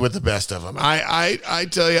whiskey with the best of them. I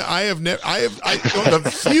tell you,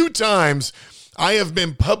 the few times I have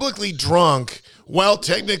been publicly drunk while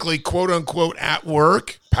technically quote unquote at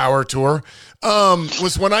work, power tour,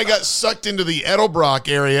 was when I got sucked into the Edelbrock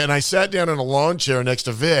area and I sat down in a lawn chair next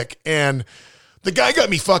to Vic and the guy got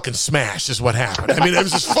me fucking smashed is what happened. It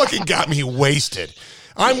was just fucking got me wasted.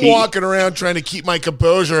 I'm walking around trying to keep my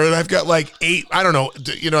composure, and I've got like 8, I don't know,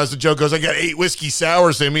 as the joke goes, I got 8 whiskey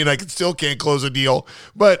sours in me, and I still can't close a deal.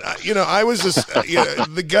 But, I was just,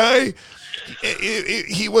 the guy,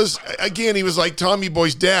 he was like Tommy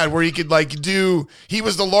Boy's dad, where he could he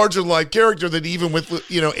was the larger-than-life character that even with,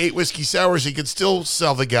 8 whiskey sours, he could still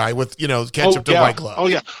sell the guy with, ketchup to White Glove. Oh,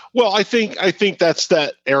 yeah. Well, I think that's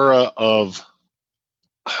that era of,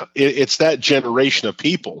 it's that generation of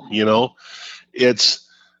people, It's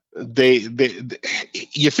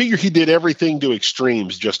you figure he did everything to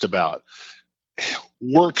extremes, just about.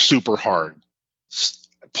 Work super hard,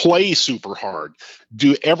 play super hard,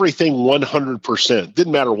 do everything 100%.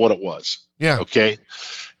 Didn't matter what it was. Yeah. Okay.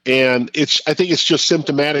 And I think it's just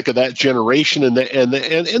symptomatic of that generation and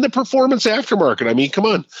the performance aftermarket. Come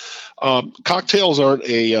on, cocktails aren't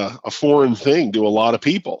a foreign thing to a lot of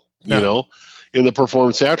people. No. In the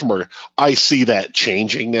performance aftermarket, I see that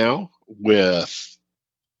changing now with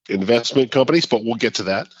investment companies, but we'll get to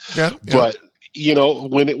that. Yeah. But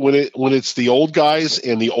when it's the old guys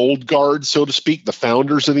and the old guard, so to speak, the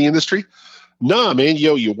founders of the industry, nah, man,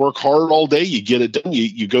 you work hard all day, you get it done,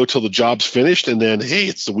 you go till the job's finished, and then hey,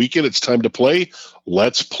 it's the weekend, it's time to play.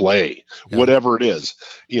 Let's play, whatever it is.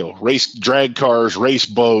 Race drag cars, race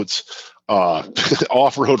boats,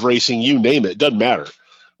 off-road racing, you name it. Doesn't matter.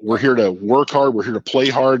 We're here to work hard. We're here to play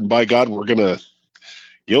hard. And by God, we're going to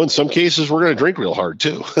You know, in some cases, we're going to drink real hard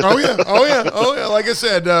too. Oh yeah. Like I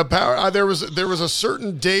said, power. There was a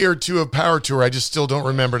certain day or two of Power Tour I just still don't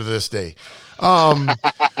remember to this day.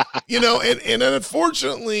 You know, and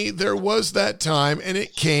unfortunately, there was that time, and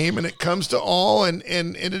it came, and it comes to all, and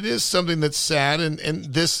it is something that's sad. And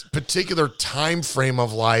this particular time frame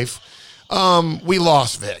of life, we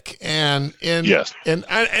lost Vic, and yes, and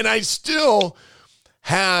I still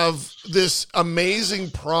have this amazing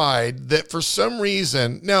pride that for some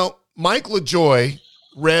reason, now Mike LaJoy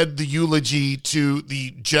read the eulogy to the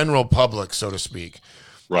general public, so to speak.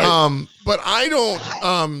 right. But I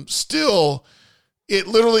don't, still, it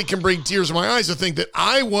literally can bring tears to my eyes to think that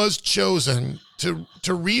I was chosen to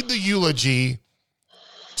read the eulogy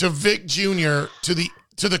to Vic Jr. to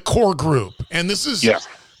the core group. And this is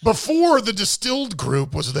before the distilled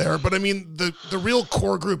group was there, but I mean the real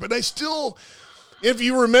core group. And I still, if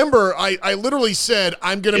you remember, I literally said,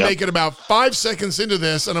 I'm going to make it about 5 seconds into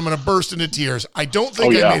this and I'm going to burst into tears. I don't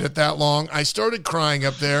think I made it that long. I started crying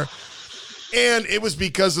up there. And it was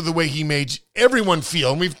because of the way he made everyone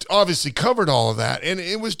feel. And we've obviously covered all of that. And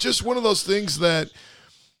it was just one of those things that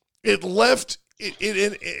it left,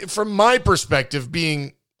 from my perspective,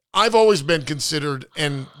 being, I've always been considered,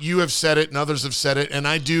 and you have said it and others have said it, and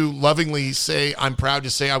I do lovingly say, I'm proud to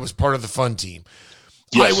say I was part of the fun team.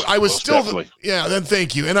 Yes, I was still, then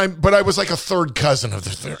thank you. But I was like a third cousin of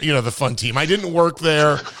the fun team. I didn't work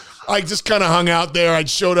there. I just kind of hung out there. I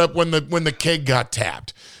showed up when the keg got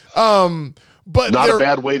tapped. But not a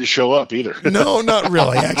bad way to show up either. No, not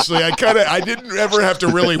really. Actually, I didn't ever have to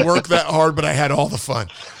really work that hard, but I had all the fun.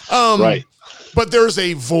 Right. But there's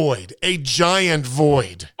a void, a giant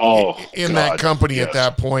void in that company at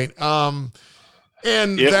that point.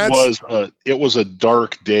 And it was a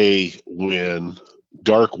dark day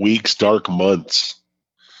dark weeks, dark months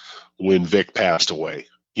when Vic passed away.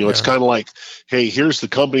 You know, it's kind of like, hey, here's the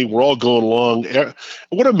company. We're all going along.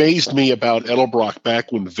 What amazed me about Edelbrock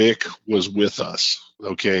back when Vic was with us,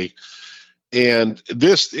 okay, and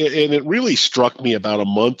it really struck me about a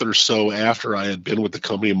month or so after I had been with the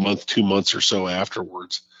company, 2 months or so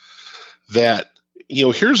afterwards, that, you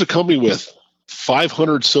know, here's a company with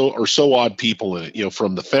 500 or so odd people in it, you know,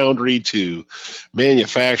 from the foundry to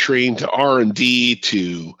manufacturing to R&D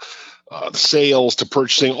to sales to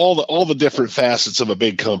purchasing, all the different facets of a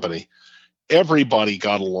big company. Everybody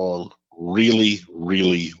got along really,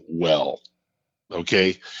 really well.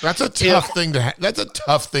 Okay, that's a tough thing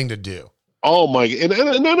to do. Oh my! And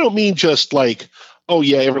I don't mean just like, oh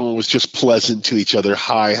yeah, everyone was just pleasant to each other.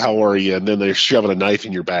 Hi, how are you? And then they're shoving a knife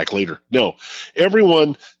in your back later. No,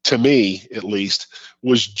 everyone, to me at least,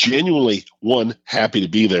 was genuinely, one, happy to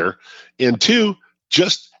be there, and two,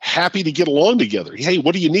 just happy to get along together. Hey,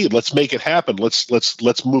 what do you need? Let's make it happen. Let's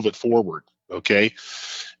move it forward. Okay.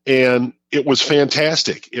 And it was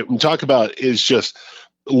fantastic. Talk about is just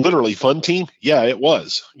literally fun team. Yeah, it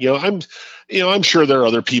was. I'm sure there are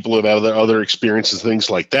other people who have other experiences, things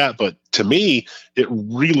like that. But to me, it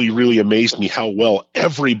really, really amazed me how well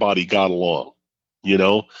everybody got along. You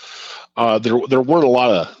know, there weren't a lot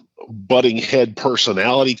of butting head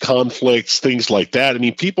personality conflicts, things like that. I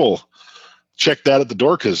mean, people check that at the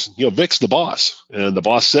door because, you know, Vic's the boss and the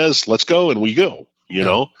boss says, let's go, and we go, you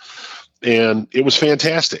know, and it was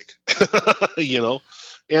fantastic, you know,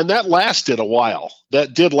 and that lasted a while.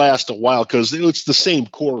 That did last a while because it's the same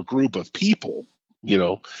core group of people, you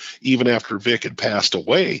know, even after Vic had passed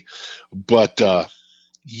away. But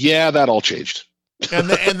that all changed. And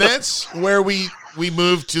that's where we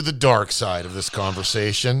moved to the dark side of this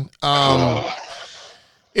conversation.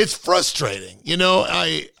 It's frustrating. You know,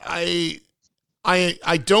 I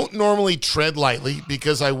don't normally tread lightly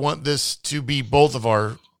because I want this to be both of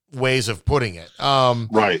our ways of putting it.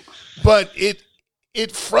 Right. But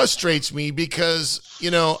it frustrates me because, you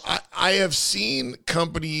know, I have seen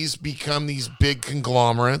companies become these big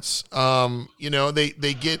conglomerates. You know, they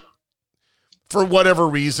get, for whatever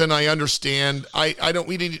reason, I understand.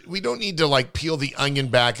 We don't need to like peel the onion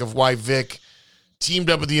back of why Vic teamed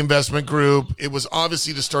up with the investment group. It was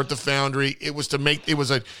obviously to start the foundry. It was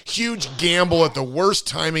a huge gamble at the worst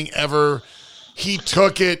timing ever. He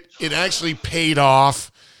took it. It actually paid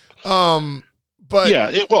off. But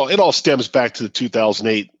yeah, it all stems back to the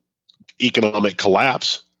 2008 economic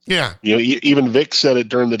collapse. Yeah. You know, even Vic said it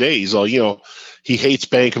during the day. He's all, you know, he hates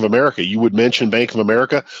Bank of America. You would mention Bank of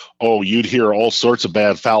America. Oh, you'd hear all sorts of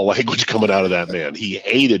bad, foul language coming out of that man. He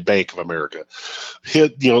hated Bank of America.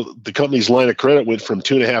 The company's line of credit went from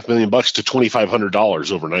 $2.5 million to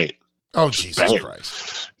 $2,500 overnight. Oh, Jesus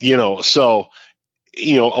Christ. You know, so,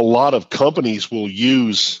 you know, a lot of companies will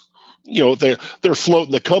use, you know, they're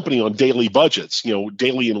floating the company on daily budgets, you know,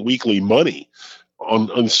 daily and weekly money.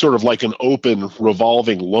 on sort of like an open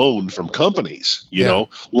revolving loan from companies, you know,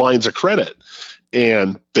 lines of credit,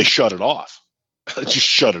 and they shut it off. Just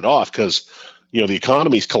shut it off because, you know, the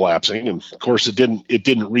economy's collapsing, and of course it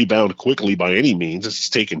didn't rebound quickly by any means. It's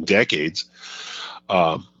taken decades,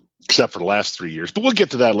 except for the last 3 years. But we'll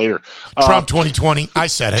get to that later. Trump 2020. I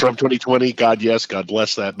said it. Trump 2020. God, yes. God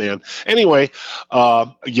bless that man. Anyway,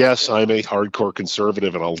 yes, I'm a hardcore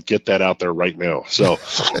conservative, and I'll get that out there right now. So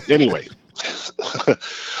anyway,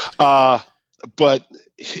 but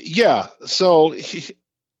yeah, so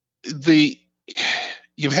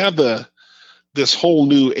you have this whole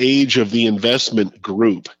new age of the investment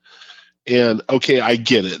group. And okay, I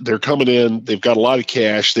get it. They're coming in, they've got a lot of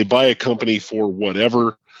cash, they buy a company for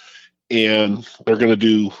whatever, and they're going to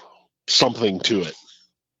do something to it.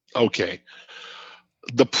 Okay.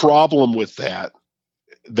 The problem with that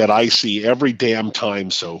I see every damn time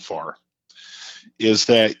so far is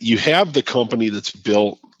that you have the company that's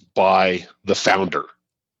built by the founder.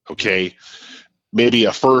 Okay. Maybe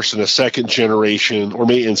a first and a second generation, or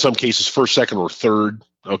maybe in some cases first, second, or third.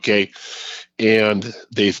 Okay. And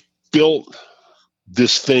they've built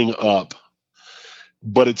this thing up,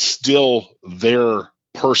 but it's still their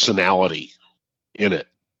personality in it.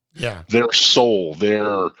 Yeah. Their soul,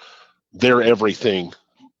 their everything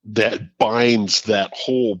that binds that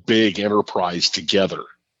whole big enterprise together.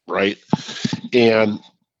 Right. And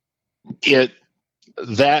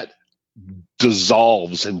that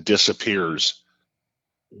dissolves and disappears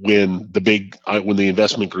when the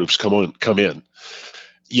investment groups come in.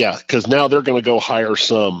 Yeah, because now they're going to go hire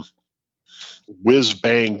some whiz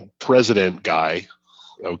bang president guy.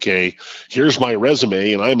 Okay, here's my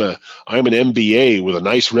resume, and I'm an MBA with a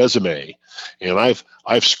nice resume, and I've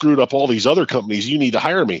screwed up all these other companies. You need to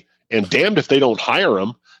hire me. And damned if they don't hire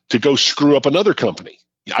them to go screw up another company.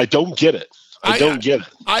 I don't get it. I don't get it.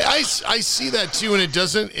 I see that too, and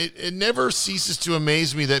it never ceases to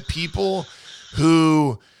amaze me that people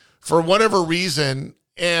who, for whatever reason,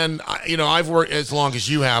 and you know, I've worked as long as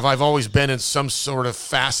you have, I've always been in some sort of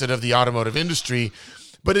facet of the automotive industry,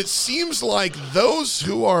 but it seems like those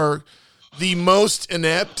who are the most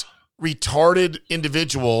inept, retarded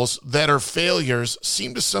individuals that are failures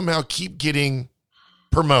seem to somehow keep getting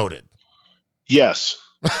promoted. Yes.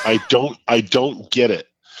 I don't get it.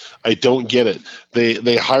 I don't get it.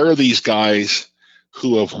 They hire these guys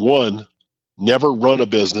who have never run a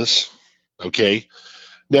business. Okay.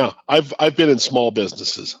 Now I've been in small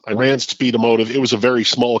businesses. I ran Speed Automotive. It was a very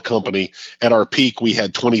small company. At our peak, we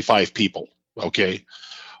had 25 people. Okay.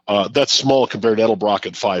 That's small compared to Edelbrock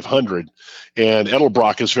at 500. And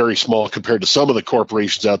Edelbrock is very small compared to some of the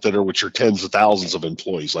corporations out there, which are tens of thousands of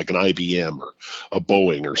employees, like an IBM or a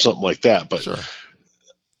Boeing or something like that. But, sure.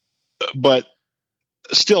 But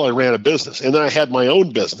still, I ran a business, and then I had my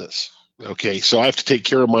own business. Okay, so I have to take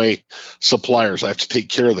care of my suppliers. I have to take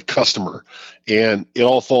care of the customer, and it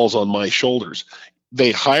all falls on my shoulders.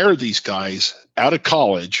 They hire these guys out of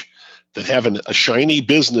college that have a shiny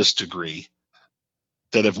business degree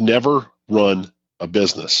that have never run a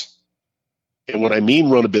business. And when I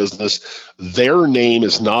mean run a business, their name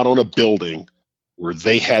is not on a building where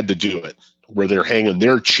they had to do it, where they're hanging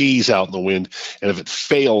their cheese out in the wind, and if it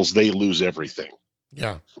fails, they lose everything.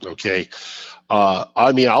 Yeah. Okay.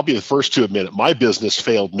 I mean, I'll be the first to admit it. My business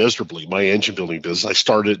failed miserably. My engine building business. I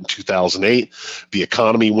started in 2008. The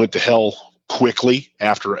economy went to hell quickly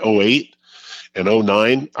after 08 and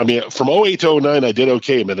 09. I mean, from 08 to 09, I did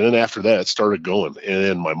okay. But then after that, it started going. And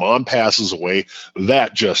then my mom passes away.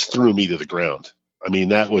 That just threw me to the ground. I mean,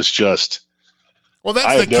 that was just... Well,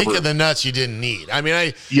 that's kick in the nuts you didn't need. I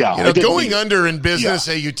mean, going under in business,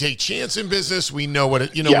 hey, you take chance in business. We know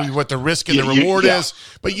what what the risk and the reward is,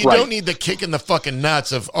 but you don't need the kick in the fucking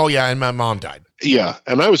nuts of, oh yeah, and my mom died. Yeah,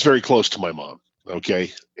 and I was very close to my mom.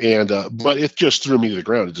 Okay, and but it just threw me to the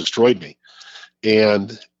ground. It destroyed me.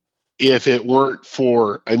 And if it weren't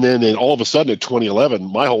for, and then all of a sudden in 2011,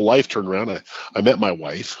 my whole life turned around. I met my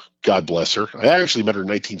wife. God bless her. I actually met her in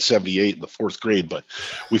 1978 in the fourth grade, but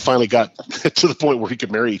we finally got to the point where we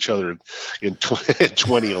could marry each other in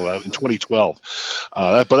 2012.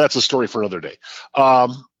 But that's a story for another day.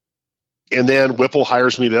 And then Whipple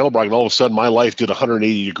hires me to Edelbrock, and all of a sudden my life did a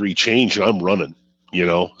 180-degree change, and I'm running,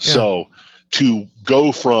 Yeah. So to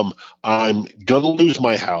go from I'm going to lose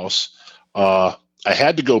my house, I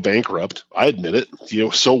had to go bankrupt. I admit it.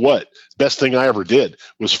 So what? Best thing I ever did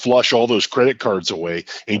was flush all those credit cards away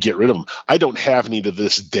and get rid of them. I don't have any to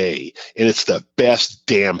this day, and it's the best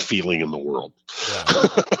damn feeling in the world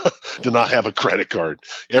to not have a credit card.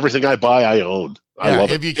 Everything I buy, I own. I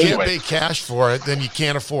love it. If you can't pay cash for it, then you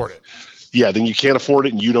can't afford it. Yeah, then you can't afford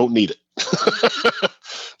it, and you don't need it.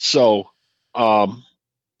 So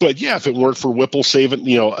But yeah, if it weren't for Whipple saving,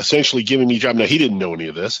 essentially giving me a job. Now, he didn't know any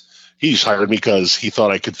of this. He just hired me because he thought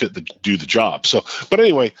I could do the job. So, but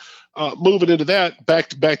anyway, moving into that, back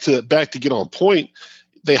to get on point,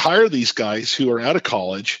 they hire these guys who are out of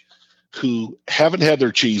college, who haven't had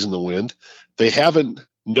their cheese in the wind. They haven't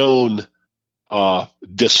known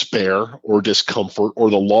despair or discomfort or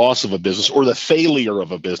the loss of a business or the failure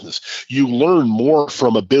of a business. You learn more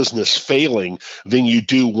from a business failing than you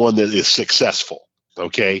do one that is successful.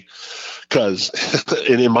 Okay. Because,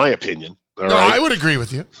 and in my opinion, I would agree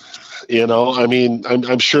with you. I mean,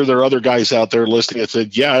 I'm sure there are other guys out there listening that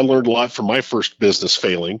said, yeah, I learned a lot from my first business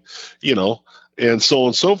failing, and so on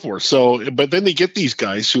and so forth. So, but then they get these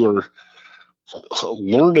guys who are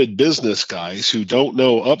learned business guys who don't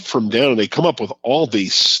know up from down, and they come up with all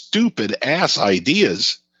these stupid ass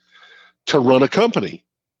ideas to run a company.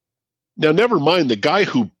 Now, never mind the guy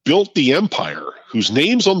who built the empire, whose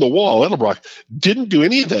name's on the wall, Edelbrock, didn't do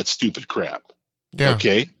any of that stupid crap. Yeah.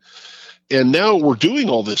 Okay. And now we're doing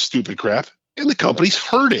all this stupid crap, and the company's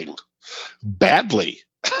hurting badly.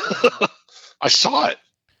 I saw it.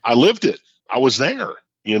 I lived it. I was there.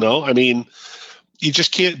 I mean, you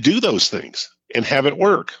just can't do those things and have it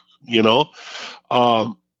work.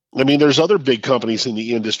 I mean, there's other big companies in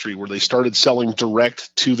the industry where they started selling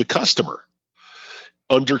direct to the customer,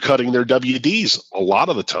 undercutting their WDs a lot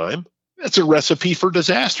of the time. That's a recipe for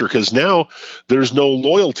disaster because now there's no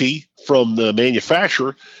loyalty from the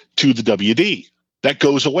manufacturer to the WD. That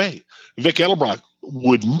goes away. Vic Edelbrock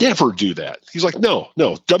would never do that. He's like, no,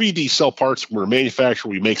 WD sell parts. We're a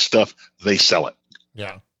manufacturer. We make stuff. They sell it.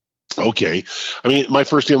 Yeah. Okay. I mean, my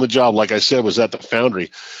first day on the job, like I said, was at the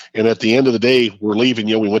foundry. And at the end of the day, we're leaving.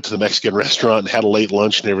 We went to the Mexican restaurant and had a late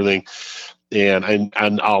lunch and everything. And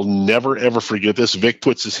I'll never, ever forget this. Vic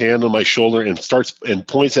puts his hand on my shoulder and starts and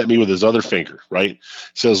points at me with his other finger, right?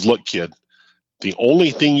 Says, look, kid, the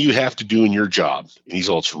only thing you have to do in your job, and he's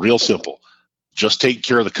all, it's real simple. Just take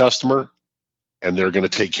care of the customer and they're going to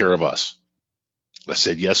take care of us. I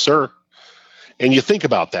said, yes, sir. And you think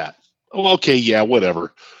about that. Oh, okay. Yeah,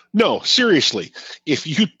 whatever. No, seriously. If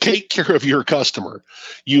you take care of your customer,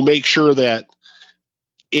 you make sure that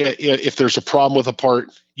if there's a problem with a part,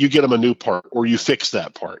 you get them a new part or you fix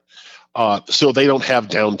that part. So they don't have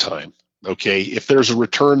downtime. Okay. If there's a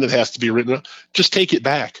return that has to be written up, just take it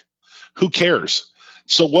back. Who cares?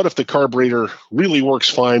 So what if the carburetor really works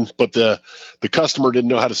fine, but the customer didn't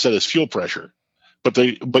know how to set his fuel pressure, but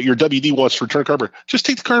your WD wants to return carburetor? Just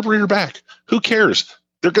take the carburetor back. Who cares?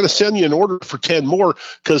 They're going to send you an order for 10 more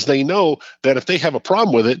because they know that if they have a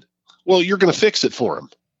problem with it, well, you're going to fix it for them.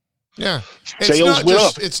 Yeah. Sales went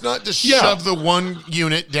up. It's not just shove the one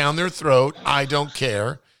unit down their throat. I don't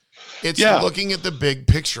care. It's looking at the big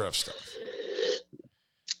picture of stuff.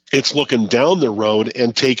 It's looking down the road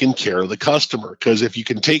and taking care of the customer. Because if you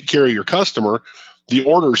can take care of your customer, the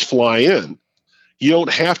orders fly in. You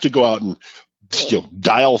don't have to go out and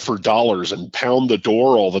dial for dollars and pound the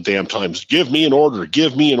door all the damn times. Give me an order.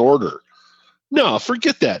 Give me an order. No,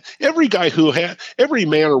 forget that. Every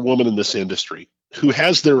man or woman in this industry who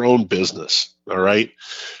has their own business, all right,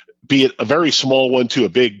 be it a very small one to a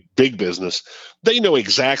big business, they know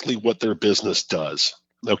exactly what their business does.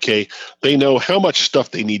 Okay. They know how much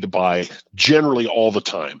stuff they need to buy generally all the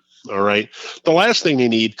time. All right. The last thing they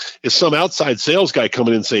need is some outside sales guy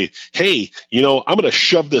coming in and say, hey, I'm going to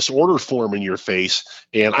shove this order form in your face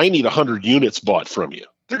and I need 100 units bought from you.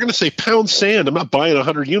 They're going to say, pound sand. I'm not buying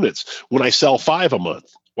 100 units when I sell 5 a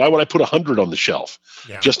month. Why would I put 100 on the shelf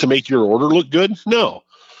just to make your order look good? No,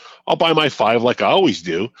 I'll buy my 5 like I always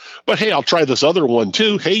do. But hey, I'll try this other one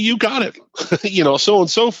too. Hey, you got it. So on and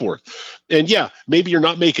so forth. And yeah, maybe you're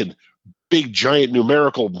not making big, giant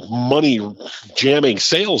numerical money jamming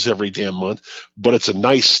sales every damn month, but it's a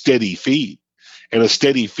nice steady feed. And a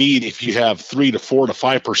steady feed, if you have 3 to 4 to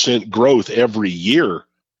 5% growth every year,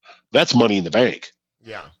 that's money in the bank.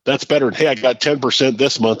 Yeah. That's better than, hey, I got 10%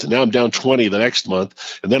 this month and now I'm down 20 the next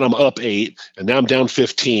month and then I'm up 8 and now I'm down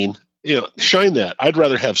 15. Shine that. I'd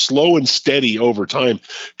rather have slow and steady over time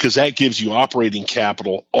because that gives you operating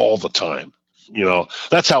capital all the time.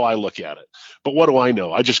 That's how I look at it. But what do I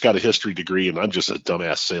know? I just got a history degree and I'm just a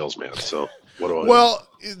dumbass salesman. So what do I know? Well,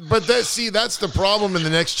 but that's the problem in the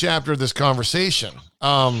next chapter of this conversation.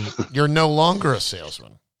 You're no longer a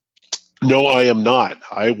salesman. No, I am not.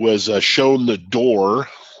 I was shown the door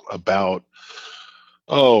about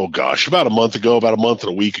a month and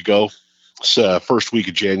a week ago. First week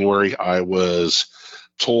of January, I was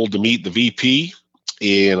told to meet the VP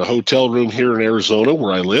in a hotel room here in Arizona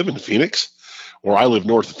where I live in Phoenix, or I live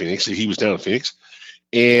north of Phoenix. He was down in Phoenix.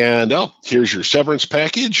 And here's your severance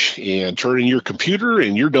package and turn in your computer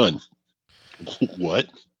and you're done. What?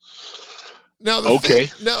 Now, Okay.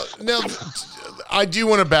 Now, I do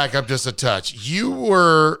want to back up just a touch. You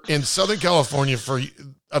were in Southern California for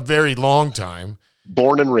a very long time.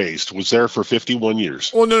 Born and raised, was there for 51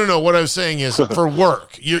 years. Well, no. What I was saying is for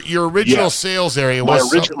work. Your original sales area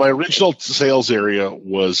was my original sales area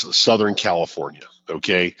was Southern California.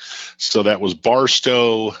 Okay, so that was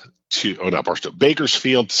Bakersfield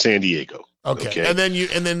to San Diego. Okay. And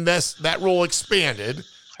then that role expanded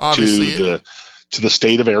obviously to the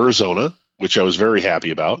state of Arizona, which I was very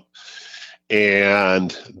happy about.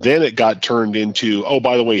 And then it got turned into, oh,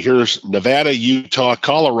 by the way, here's Nevada, Utah,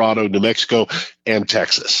 Colorado, New Mexico, and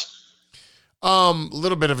Texas. A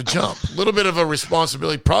little bit of a jump, a little bit of a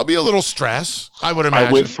responsibility, probably a little stress, I would imagine.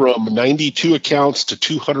 I went from 92 accounts to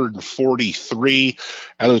 243.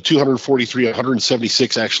 Out of the 243,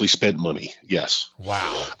 176 actually spent money. Yes.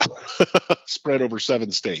 Wow. Spread over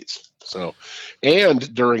 7 states. So,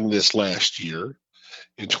 and during this last year,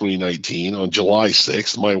 in 2019, on July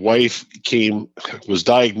 6th, my wife was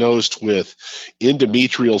diagnosed with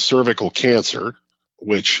endometrial cervical cancer,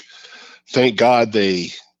 which, thank God,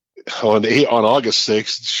 on August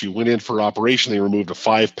 6th, she went in for operation. They removed a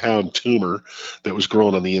 5-pound tumor that was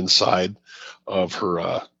growing on the inside of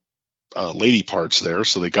her lady parts there.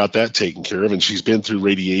 So they got that taken care of, and she's been through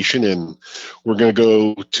radiation, and we're going to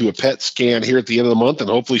go to a PET scan here at the end of the month, and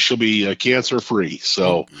hopefully she'll be cancer free.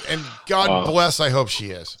 So, and God bless, I hope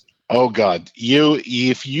she is. Oh God,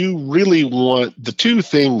 if you really want the 2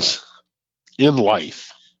 things in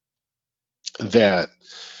life that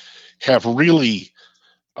have really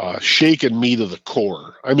shaken me to the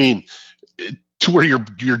core. I mean, to where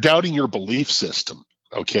you're doubting your belief system.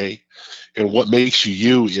 Okay. And what makes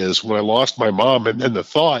you is when I lost my mom, and then the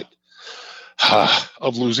thought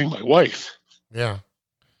of losing my wife. Yeah.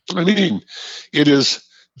 I mean, it is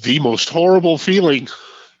the most horrible feeling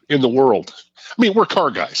in the world. I mean, we're car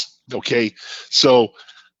guys. Okay. So,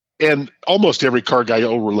 and almost every car guy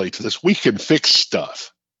will relate to this. We can fix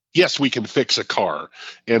stuff. Yes, we can fix a car,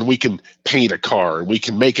 and we can paint a car, and we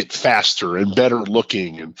can make it faster and better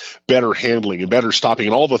looking and better handling and better stopping,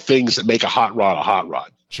 and all the things that make a hot rod a hot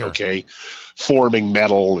rod. Sure. Okay. Forming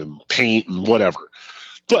metal and paint and whatever.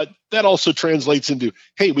 But that also translates into,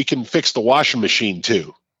 hey, we can fix the washing machine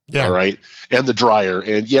too. Yeah. All right. And the dryer.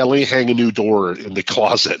 And let me hang a new door in the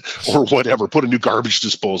closet or whatever. Put a new garbage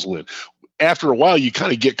disposal in. After a while, you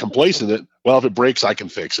kind of get complacent that, well, if it breaks, I can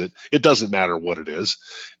fix it. It doesn't matter what it is.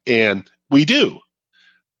 And we do.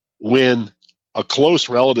 When a close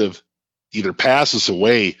relative either passes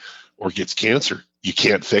away or gets cancer, you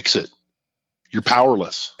can't fix it. You're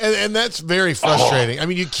powerless. And that's very frustrating. I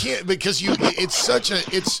mean, you can't, because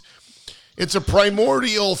it's a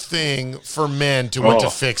primordial thing for men to want to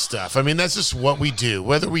fix stuff. I mean, that's just what we do.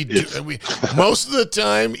 Whether we do, most of the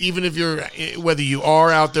time, even if whether you are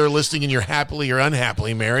out there listening and you're happily or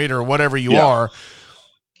unhappily married or whatever you are,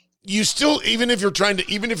 you still, even if you're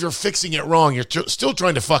fixing it wrong, you're still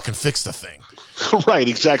trying to fucking fix the thing. Right,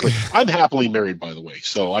 exactly. I'm happily married, by the way,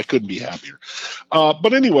 so I couldn't be happier.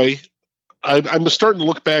 But anyway, I'm starting to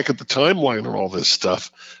look back at the timeline of all this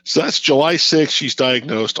stuff. So that's July 6th, she's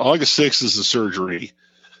diagnosed. August 6th is the surgery.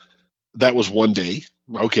 That was one day.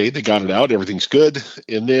 Okay, they got it out. Everything's good.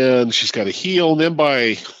 And then she's got to heal. And then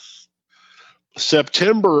by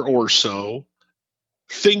September or so,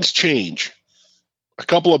 things change. A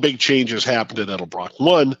couple of big changes happened at Edelbrock.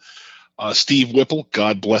 One, Steve Whipple,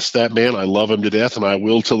 God bless that man. I love him to death, and I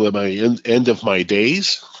will till the end of my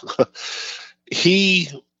days. He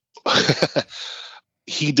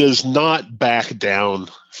does not back down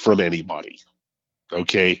from anybody.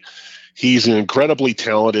 Okay. He's an incredibly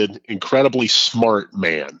talented, incredibly smart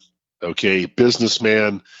man. Okay.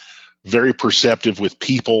 Businessman, very perceptive with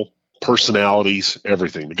people, personalities,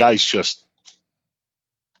 everything. The guy's just,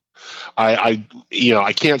 I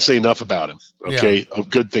can't say enough about him. Okay. Of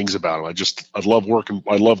good things about him. I loved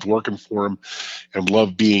working for him and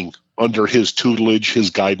loved being under his tutelage,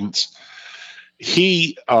 his guidance.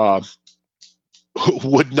 He,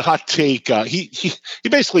 would not take. He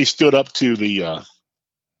basically stood up to the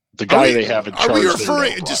guy they have in charge. Are we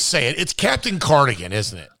referring? Just say it. It's Captain Cardigan,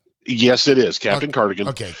 isn't it? Yes, it is Captain Cardigan.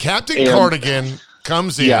 Okay, Captain Cardigan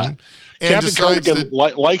comes in. Yeah, and Captain Cardigan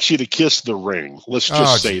likes you to kiss the ring. Let's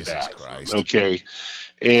just say Jesus that. Christ. Okay,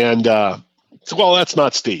 and well, that's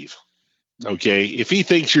not Steve. Okay, if he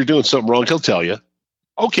thinks you're doing something wrong, he'll tell you.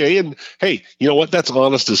 Okay, and hey, you know what? That's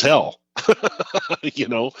honest as hell.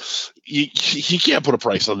 You can't put a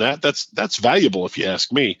price on that. That's valuable if you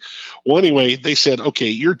ask me. Well, anyway, they said, okay,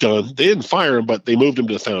 you're done. They didn't fire him, but they moved him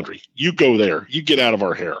to the foundry. You go there. You get out of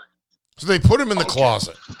our hair. So they put him in the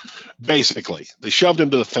closet. Basically, they shoved him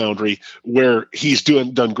to the foundry where he's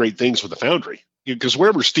done great things with the foundry, because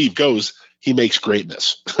wherever Steve goes, he makes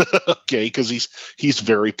greatness. Okay, because he's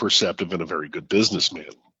very perceptive and a very good businessman.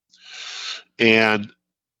 And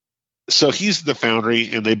so he's the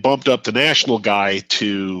foundry, and they bumped up the national guy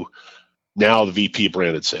to now the VP of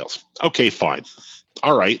branded sales. Okay, fine.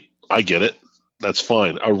 All right, I get it. That's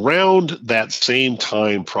fine. Around that same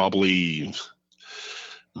time, probably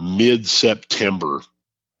mid-September,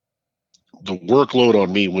 the workload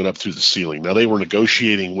on me went up through the ceiling. Now, they were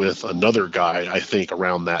negotiating with another guy, I think,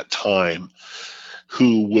 around that time,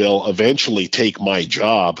 who will eventually take my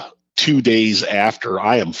job 2 days after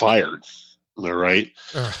I am fired. All right.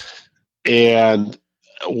 And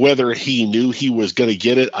whether he knew he was going to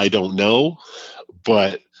get it, I don't know,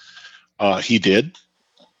 but he did.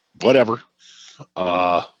 Whatever.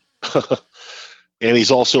 And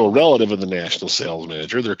he's also a relative of the national sales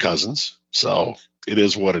manager. They're cousins. So it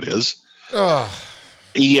is what it is.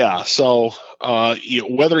 Yeah. So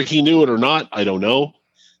whether he knew it or not, I don't know.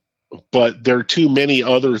 But there are too many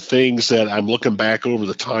other things that I'm looking back over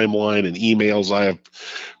the timeline and emails I have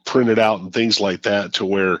printed out and things like that, to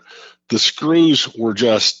where the screws were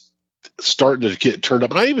just starting to get turned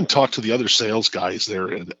up. And I even talked to the other sales guys there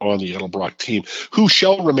on the Edelbrock team, who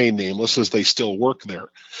shall remain nameless as they still work there.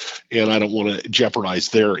 And I don't want to jeopardize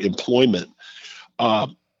their employment. I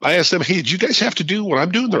asked them, hey, did you guys have to do what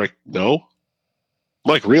I'm doing? They're like, no.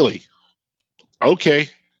 I'm like, really? Okay.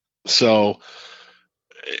 So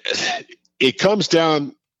it comes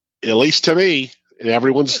down, at least to me, and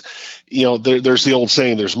everyone's, there's the old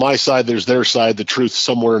saying, there's my side, there's their side, the truth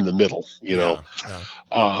somewhere in the middle, Yeah.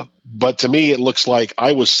 But to me, it looks like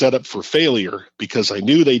I was set up for failure because I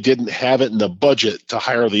knew they didn't have it in the budget to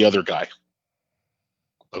hire the other guy.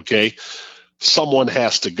 Okay. Someone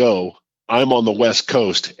has to go. I'm on the West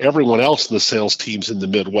Coast. Everyone else in the sales team's in the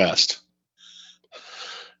Midwest.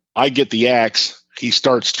 I get the axe. He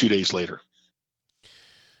starts 2 days later.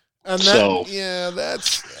 And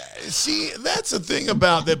that's the thing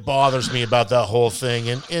that bothers me about that whole thing.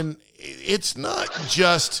 And it's not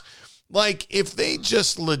just like, if they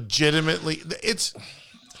just legitimately, it's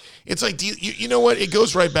like, you know what? It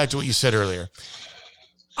goes right back to what you said earlier.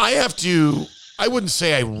 I wouldn't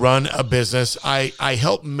say I run a business. I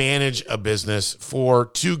help manage a business for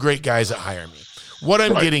two great guys that hire me. What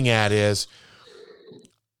I'm getting at is,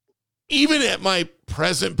 even at my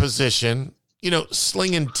present position,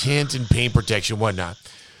 slinging tint and paint protection, whatnot.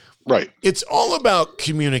 Right. It's all about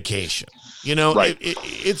communication. Right.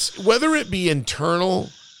 It's whether it be internal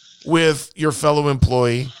with your fellow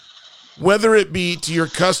employee, whether it be to your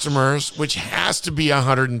customers, which has to be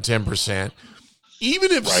 110%,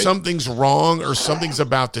 even if something's wrong or something's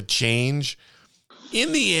about to change,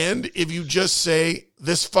 in the end, if you just say,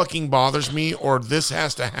 this fucking bothers me or this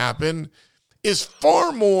has to happen, is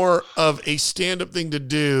far more of a stand-up thing to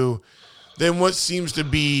do than what seems to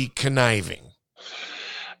be conniving.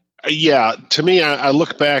 Yeah, to me, I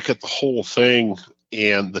look back at the whole thing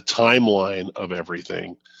and the timeline of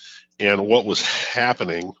everything and what was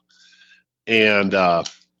happening. And I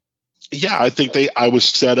think I was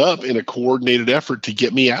set up in a coordinated effort to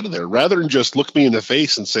get me out of there. Rather than just look me in the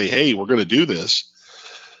face and say, hey, we're going to do this,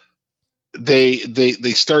 they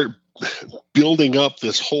start building up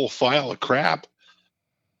this whole file of crap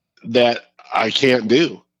that I can't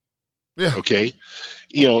do. Yeah. Okay.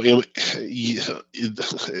 It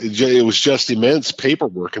was just immense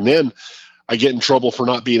paperwork. And then I get in trouble for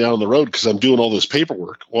not being out on the road because I'm doing all this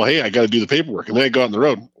paperwork. Well, hey, I got to do the paperwork. And then I go out on the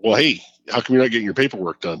road. Well, hey, how come you're not getting your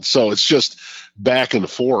paperwork done? So it's just back and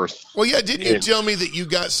forth. Well, yeah. Didn't you tell me that you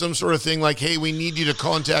got some sort of thing like, hey, we need you to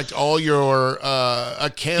contact all your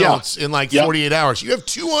accounts in like 48 hours. You have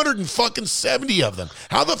 270 of them.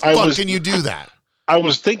 How the fuck can you do that? I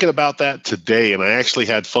was thinking about that today, and I actually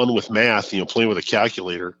had fun with math, playing with a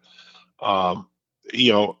calculator.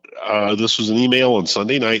 This was an email on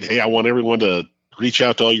Sunday night. Hey, I want everyone to reach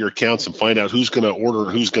out to all your accounts and find out who's going to order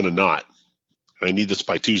and who's going to not. I need this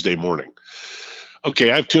by Tuesday morning. Okay,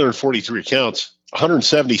 I have 243 accounts.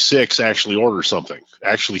 176 actually order something,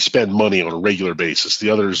 actually spend money on a regular basis.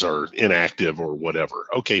 The others are inactive or whatever.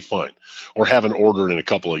 Okay, fine. Or haven't ordered in a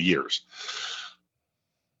couple of years.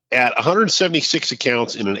 At 176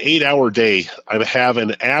 accounts in an 8-hour day, I have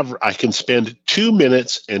I can spend 2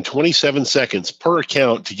 minutes and 27 seconds per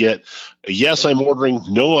account to get a yes, I'm ordering,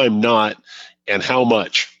 no, I'm not, and how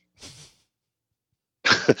much.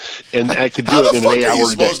 And I could do it in an 8-hour day. How the fuck are you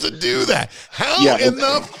supposed to do that? How in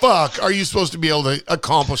the fuck are you supposed to be able to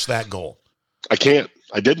accomplish that goal? I can't.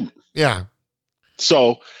 I didn't. Yeah.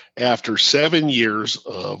 So after 7 years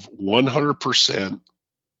of 100%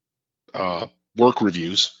 work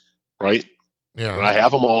reviews, right? Yeah. And I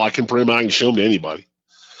have them all. I can print them out. I can show them to anybody.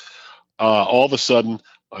 All of a sudden,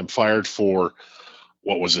 I'm fired for,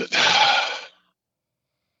 what was it?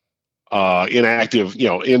 Inactive,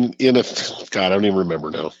 God, I don't even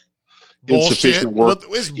remember now. Bullshit. Insufficient work.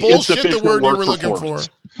 Is bullshit the word you were looking for?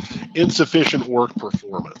 Insufficient work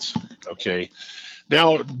performance. Okay.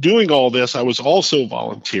 Now, doing all this, I was also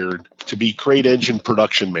volunteered to be crate engine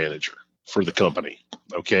production manager for the company.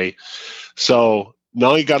 Okay. So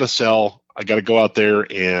now you got to sell. I got to go out there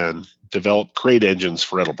and develop crate engines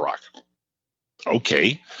for Edelbrock.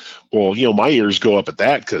 Okay. Well, my ears go up at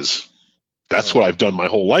that because that's what I've done my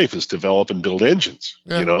whole life is develop and build engines,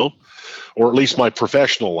 or at least my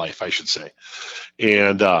professional life, I should say.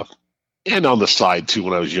 And on the side too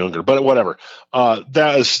when I was younger, but whatever. I'm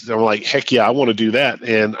like, heck yeah, I want to do that.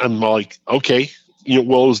 And I'm like, okay,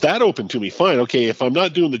 is that open to me? Fine. Okay. If I'm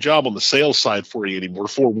not doing the job on the sales side for you anymore,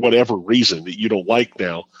 for whatever reason that you don't like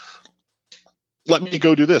now, let me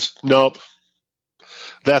go do this. Nope.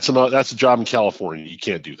 That's a job in California. You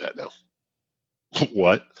can't do that now.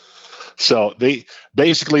 What? So they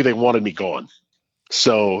wanted me gone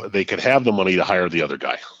so they could have the money to hire the other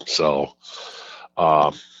guy. So,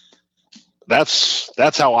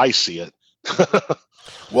 that's how I see it.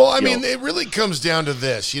 Well, I mean, it really comes down to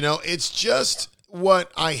this, it's just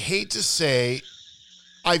what I hate to say.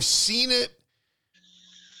 I've seen it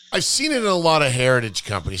in a lot of heritage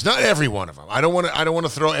companies, not every one of them. I don't want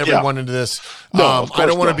to throw everyone into this. No, I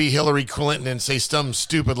don't want to be Hillary Clinton and say something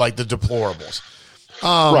stupid like the deplorables.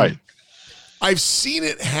 Right. I've seen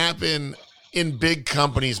it happen in big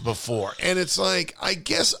companies before. And it's like, I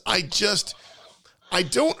guess I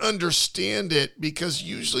don't understand it because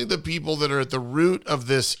usually the people that are at the root of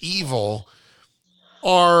this evil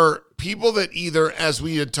are people that either, as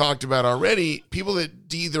we had talked about already, people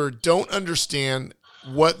that either don't understand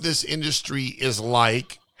what this industry is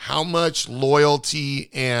like, how much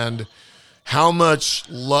loyalty and how much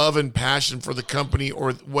love and passion for the company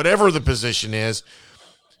or whatever the position is.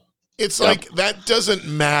 It's like that doesn't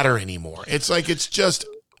matter anymore. It's like, it's just,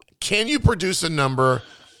 can you produce a number?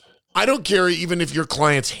 I don't care even if your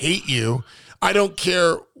clients hate you. I don't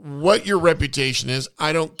care what your reputation is.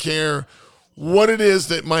 I don't care what it is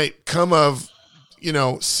that might come of,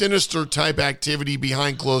 sinister type activity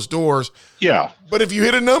behind closed doors. Yeah. But if you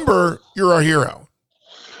hit a number, you're our hero.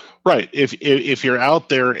 Right. If you're out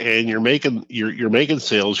there and you're making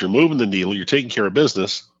sales, you're moving the needle, you're taking care of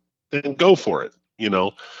business, then go for it.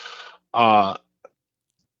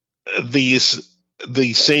 These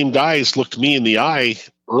same guys looked me in the eye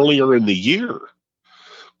earlier in the year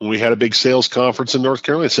when we had a big sales conference in North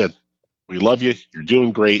Carolina. Said, "We love you. You're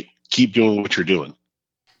doing great. Keep doing what you're doing."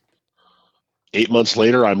 8 months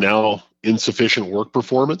later, I'm now insufficient work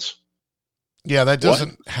performance. Yeah, that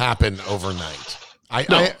doesn't happen overnight.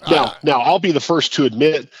 Now, I'll be the first to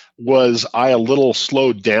admit, was I a little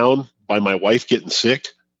slowed down by my wife getting sick?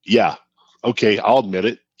 Yeah. Okay, I'll admit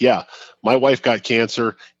it. Yeah, my wife got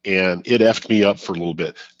cancer, and it effed me up for a little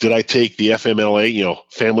bit. Did I take the FMLA,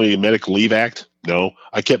 Family Medical Leave Act? No,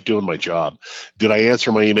 I kept doing my job. Did I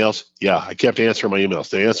answer my emails? Yeah, I kept answering my emails.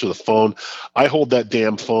 Did I answer the phone? I hold that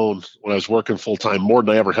damn phone when I was working full-time more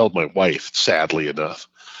than I ever held my wife, sadly enough.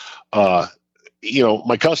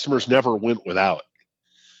 My customers never went without.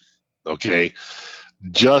 Okay,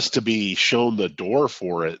 just to be shown the door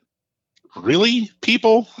for it. Really,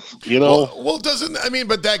 people? Well, but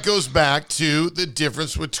that goes back to the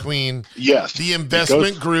difference between the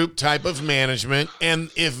investment group type of management and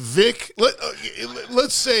if Vic,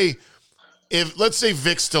 let's say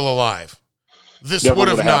Vic's still alive, this would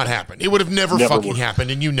have not happened. It would have never fucking happened,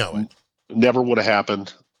 and you know it. Never would have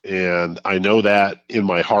happened, and I know that in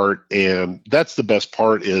my heart. And that's the best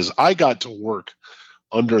part is I got to work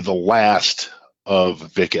under the last of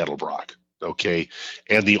Vic Edelbrock. Okay.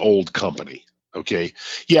 And the old company. Okay.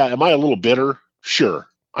 Yeah. Am I a little bitter? Sure.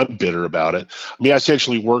 I'm bitter about it. I mean, I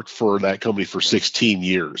essentially worked for that company for 16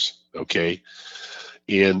 years. Okay.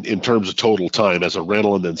 In terms of total time as a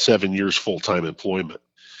rental and then 7 years full-time employment,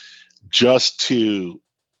 just to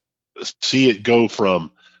see it go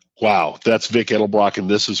from, wow, that's Vic Edelbrock. And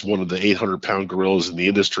this is one of the 800-pound gorillas in the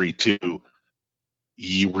industry to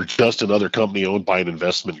you were just another company owned by an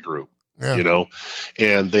investment group. Yeah.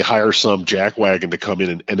 And they hire some jackwagon to come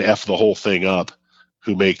in and F the whole thing up,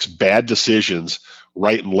 who makes bad decisions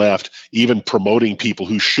right and left, even promoting people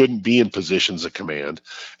who shouldn't be in positions of command.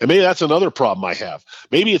 And maybe that's another problem I have.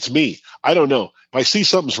 Maybe it's me. I don't know. If I see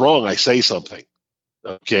something's wrong, I say something.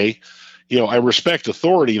 Okay. I respect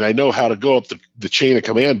authority and I know how to go up the chain of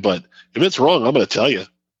command, but if it's wrong, I'm going to tell you.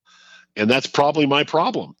 and that's probably my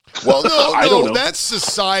problem. Well, no, I don't know. that's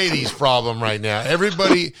society's problem right now.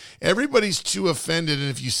 Everybody's too offended, and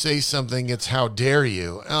if you say something, it's how dare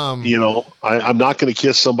you. I'm not going to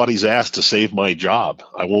kiss somebody's ass to save my job.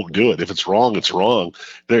 I won't do it. If it's wrong, it's wrong.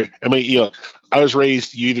 I was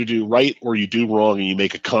raised, you either do right or you do wrong, and you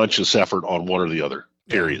make a conscious effort on one or the other,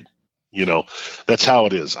 period. That's how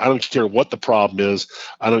it is. I don't care what the problem is.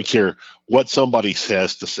 I don't care what somebody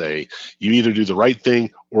says to say. You either do the right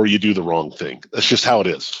thing or you do the wrong thing. That's just how it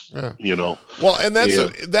is. Yeah. Well, and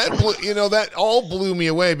that all blew me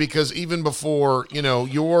away, because even before,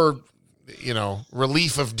 your,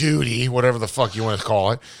 relief of duty, whatever the fuck you want to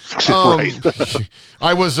call it, Right.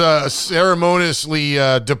 I was ceremoniously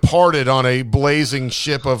departed on a blazing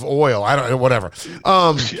ship of oil. I don't know, whatever.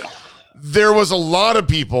 Yeah. There was a lot of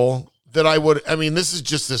people that this is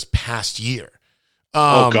just this past year.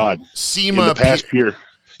 Oh God. SEMA in the past year.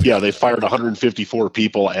 Yeah. They fired 154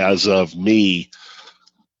 people as of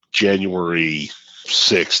January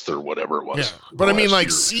 6th or whatever it was. Yeah. But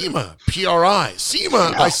SEMA, PRI.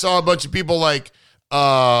 SEMA, yeah. I saw a bunch of people like,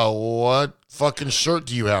 what fucking shirt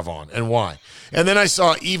do you have on and why? And then I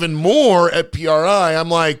saw even more at PRI. I'm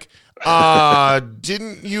like,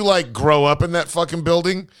 didn't you grow up in that fucking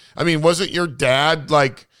building? Wasn't your dad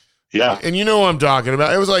yeah. And you know what I'm talking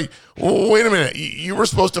about. It was like, well, wait a minute. You were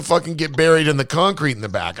supposed to fucking get buried in the concrete in the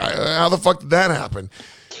back. How the fuck did that happen?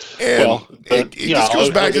 And it just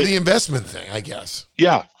goes back to the investment thing, I guess.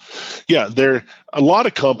 Yeah. Yeah. A lot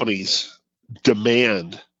of companies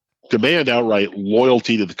demand outright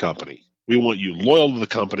loyalty to the company. We want you loyal to the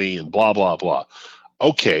company and blah, blah, blah.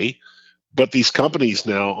 Okay. But these companies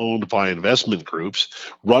now owned by investment groups,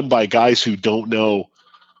 run by guys who don't know,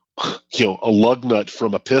 a lug nut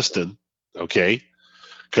from a piston, okay?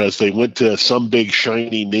 Because they went to some big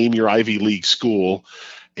shiny name your Ivy League school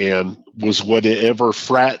and was whatever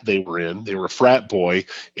frat they were in. They were a frat boy,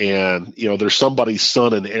 and they're somebody's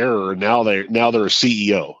son in error. And now they're a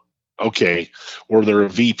CEO, okay, or they're a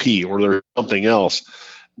VP, or they're something else.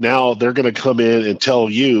 Now they're going to come in and tell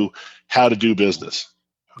you how to do business.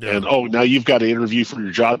 Yeah. And now you've got to interview for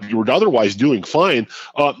your job. You were otherwise doing fine.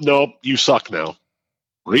 No, you suck now.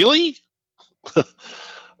 Really?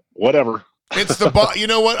 Whatever. It's you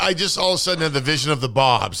know what? I just all of a sudden had the vision of the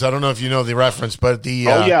Bobs. I don't know if you know the reference, but the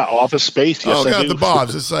Office Space. Yes, I do. The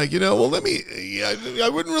Bobs. It's like, well, I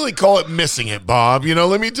wouldn't really call it missing it, Bob.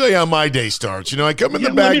 Let me tell you how my day starts. I come in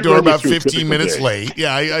the back door about 15 minutes late.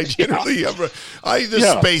 Yeah, I generally I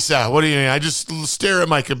just space out. What do you mean? I just stare at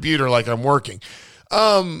my computer like I'm working.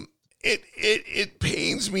 It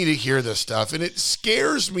pains me to hear this stuff, and it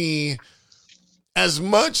scares me. As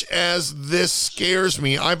much as this scares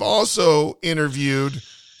me, I've also interviewed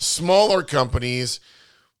smaller companies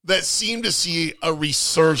that seem to see a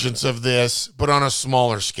resurgence of this, but on a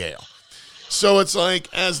smaller scale. So it's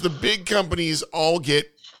like, as the big companies all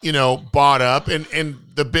get, bought up, and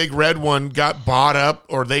the big red one got bought up,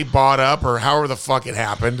 or they bought up, or however the fuck it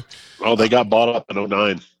happened. Oh, they got bought up in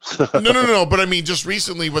 2009. No. But just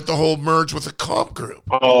recently with the whole merge with the Comp Group.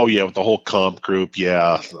 Oh, yeah, with the whole Comp Group,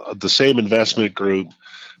 yeah. The same investment group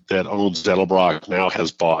that owns Edelbrock now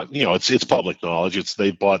has bought, it's public knowledge. They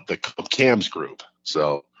bought the CAMS Group.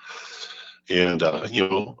 So, and,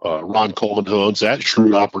 Ron Coleman, who owns that,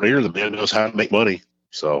 shrewd operator, the man knows how to make money.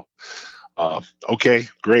 So, okay,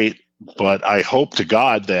 great. But I hope to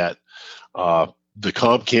God that the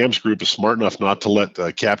CAMS Group is smart enough not to let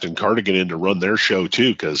Captain Cardigan in to run their show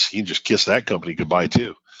too, because he can just kiss that company goodbye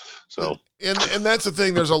too. So and that's the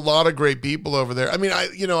thing. There's a lot of great people over there.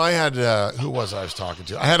 I had who was I was talking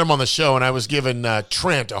to? I had him on the show, and I was giving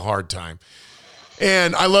Trent a hard time.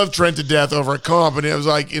 And I love Trent to death over at Comp, and it was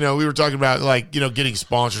like, we were talking about getting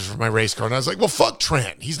sponsors for my race car, and I was like, well, fuck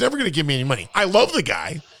Trent. He's never going to give me any money. I love the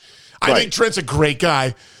guy. I think Trent's a great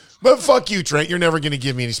guy. But fuck you, Trent. You're never going to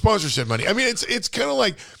give me any sponsorship money. It's kind of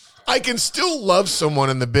like, I can still love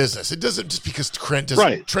someone in the business. It doesn't just because Trent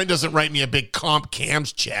doesn't write me a big Comp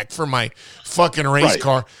Cams check for my fucking race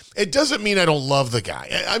car. It doesn't mean I don't love the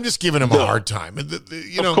guy. I'm just giving him a hard time.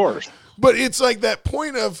 Of course. But it's like that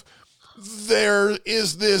point of, there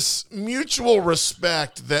is this mutual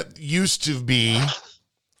respect that used to be.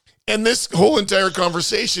 And this whole entire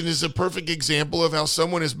conversation is a perfect example of how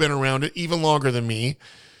someone has been around it even longer than me.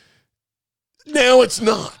 Now it's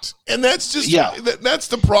not. And that's just, that's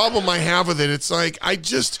the problem I have with it. It's like, I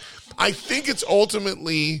think it's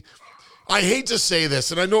ultimately, I hate to say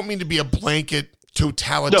this, and I don't mean to be a blanket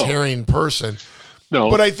totalitarian person.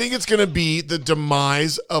 No. But I think it's going to be the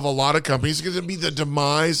demise of a lot of companies. It's going to be the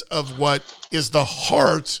demise of what is the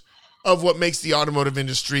heart of what makes the automotive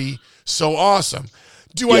industry so awesome.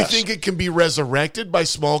 Do I Yes. think it can be resurrected by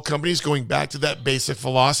small companies going back to that basic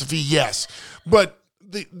philosophy? Yes. But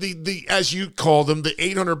the as you call them, the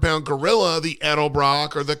 800-pound gorilla, the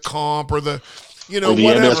Edelbrock or the Comp or the, or the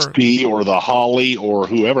whatever. MSP or the Holly or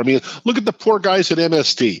whoever. I mean, look at the poor guys at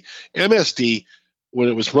MSD. MSD, when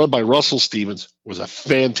it was run by Russell Stevens, was a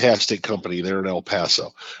fantastic company there in El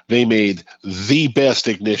Paso. They made the best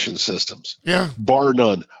ignition systems, Yeah. bar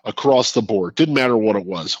none, across the board. Didn't matter what it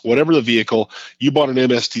was. Whatever the vehicle, you bought an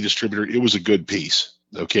MSD distributor, it was a good piece.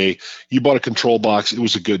 Okay. You bought a control box, it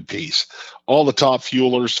was a good piece. All the top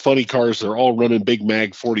fuelers, funny cars, they're all running Big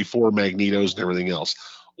Mag 44 Magnetos and everything else.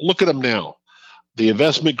 Look at them now. The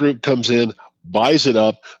investment group comes in, buys it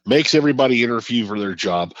up, makes everybody interview for their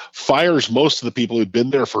job, fires most of the people who'd been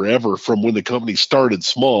there forever from when the company started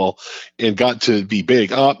small and got to be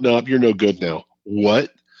big. Oh, no, you're no good now.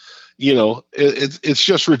 What? It's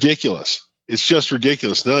just ridiculous. It's just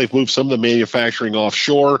ridiculous. Now they've moved some of the manufacturing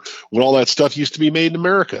offshore when all that stuff used to be made in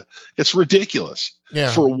America. It's ridiculous.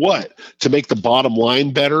 Yeah. For what? To make the bottom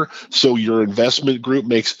line better so your investment group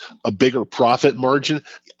makes a bigger profit margin?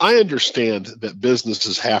 I understand that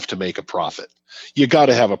businesses have to make a profit. You got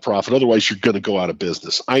to have a profit. Otherwise, you're going to go out of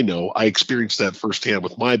business. I know. I experienced that firsthand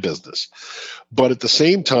with my business. But at the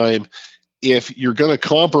same time, if you're going to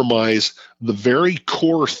compromise the very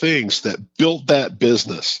core things that built that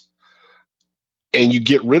business and you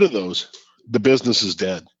get rid of those, the business is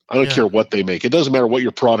dead. I don't care what they make. It doesn't matter what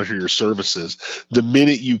your product or your service is. The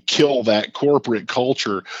minute you kill that corporate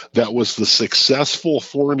culture that was the successful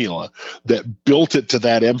formula that built it to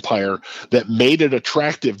that empire, that made it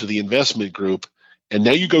attractive to the investment group, and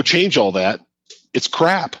now you go change all that, it's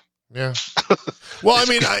crap. Yeah. Well, I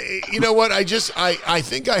mean, you know what? I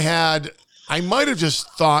think I might have just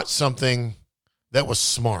thought something that was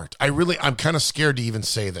smart. I'm kind of scared to even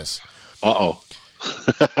say this. Uh-oh.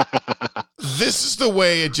 This is the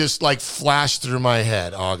way it just like flashed through my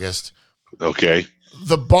head, August. Okay.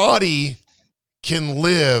 The body can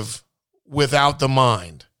live without the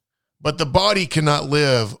mind, but the body cannot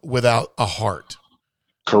live without a heart.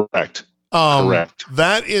 Correct. Correct.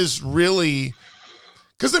 That is really,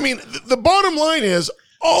 because I mean, the bottom line is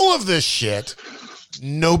all of this shit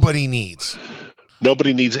nobody needs.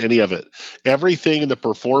 Nobody needs any of it. Everything in the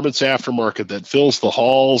performance aftermarket that fills the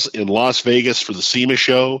halls in Las Vegas for the SEMA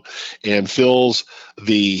show and fills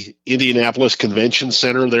the Indianapolis Convention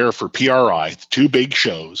Center there for PRI, two big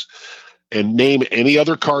shows, and name any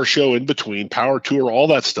other car show in between, Power Tour, all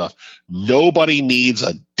that stuff. Nobody needs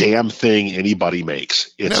a damn thing anybody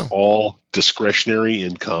makes. It's all discretionary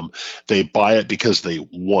income. They buy it because they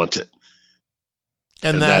want it.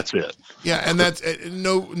 And that's it. Yeah, and that's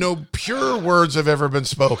no pure words have ever been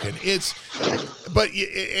spoken. Did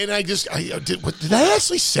that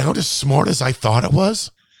actually sound as smart as I thought it was?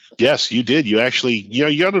 Yes, you did. You actually,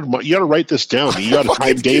 you got to write this down. You got to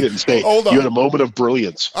time date it and say you had a moment of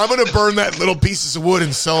brilliance. I'm going to burn that little pieces of wood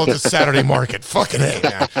and sell it at the Saturday market. Fucking A,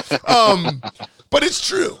 man. But it's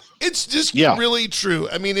true. It's just really true.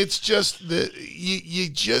 I mean, it's just that you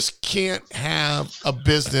just can't have a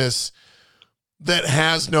business that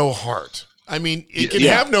has no heart. I mean, it can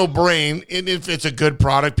have no brain, and if it's a good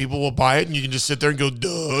product, people will buy it, and you can just sit there and go,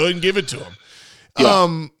 duh, and give it to them.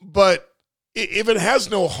 Yeah. But if it has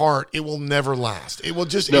no heart, it will never last. It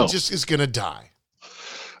just is going to die.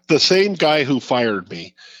 The same guy who fired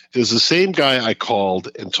me is the same guy I called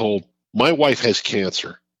and told, my wife has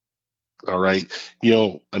cancer. All right.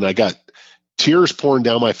 And I got tears pouring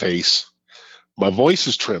down my face. My voice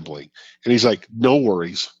is trembling. And he's like, no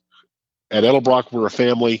worries. At Edelbrock, we're a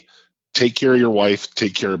family. Take care of your wife.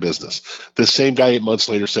 Take care of business. The same guy 8 months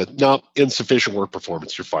later said, no, insufficient work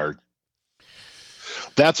performance. You're fired.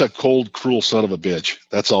 That's a cold, cruel son of a bitch.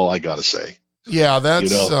 That's all I got to say. Yeah,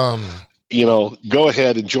 that's... go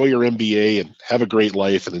ahead, enjoy your MBA and have a great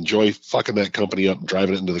life and enjoy fucking that company up and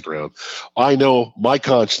driving it into the ground. I know my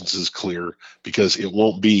conscience is clear because it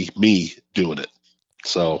won't be me doing it.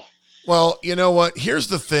 So... Well, you know what? Here's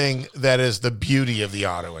the thing that is the beauty of the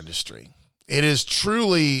auto industry. It is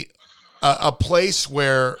truly a place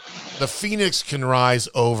where the phoenix can rise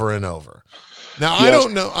over and over. Now, yes.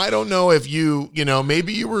 I don't know if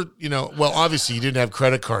maybe you were, well, obviously you didn't have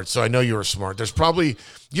credit cards, so I know you were smart.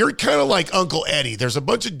 You're kind of like Uncle Eddie. There's a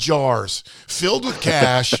bunch of jars filled with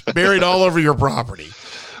cash buried all over your property.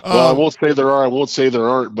 Well, I won't say there are. I won't say there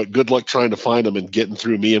aren't, but good luck trying to find them and getting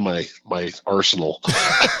through me and my arsenal.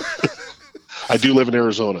 I do live in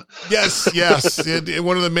Arizona. Yes.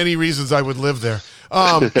 One of the many reasons I would live there.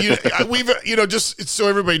 Just so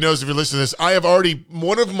everybody knows, if you're listening to this, I have already,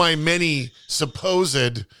 one of my many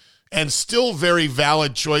supposed and still very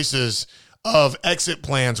valid choices of exit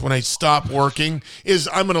plans when I stop working is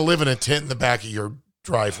I'm going to live in a tent in the back of your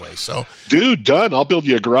driveway. So, dude, done. I'll build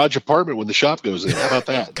you a garage apartment when the shop goes in. How about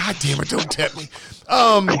that? God damn it, don't tempt me.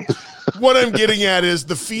 What I'm getting at is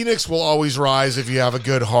the Phoenix will always rise if you have a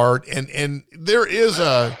good heart, and there is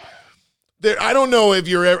I don't know if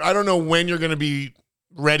I don't know when you're going to be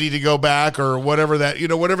ready to go back or whatever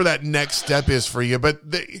that next step is for you, but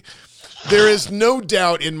there is no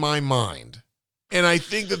doubt in my mind, and I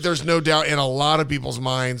think that there's no doubt in a lot of people's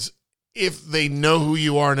minds if they know who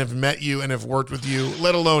you are and have met you and have worked with you,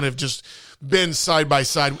 let alone have just been side by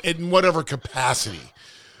side in whatever capacity.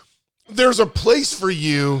 There's a place for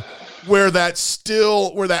you where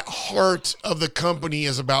that heart of the company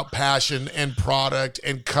is about passion and product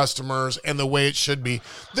and customers and the way it should be.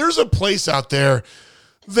 There's a place out there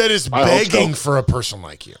that is begging for a person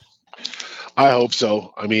like you. I hope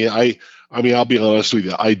so. I mean, I'll be honest with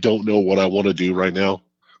you. I don't know what I want to do right now.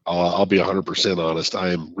 I'll be 100% honest. I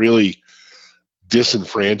am really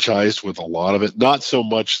disenfranchised with a lot of it. Not so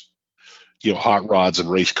much, hot rods and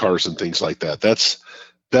race cars and things like that.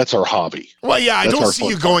 That's our hobby. Well, yeah, I don't see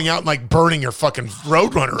you going out and like burning your fucking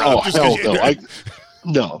Roadrunner up. Oh, hell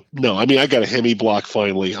no. No. I mean, I got a Hemi block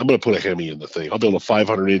finally. I'm going to put a Hemi in the thing. I'll build a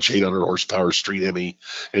 500-inch, 800-horsepower street Hemi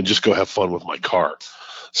and just go have fun with my car.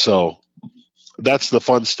 So that's the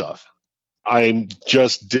fun stuff. I'm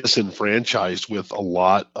just disenfranchised with a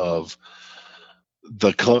lot of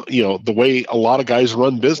the way a lot of guys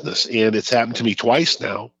run business, and it's happened to me twice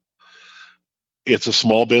now. It's a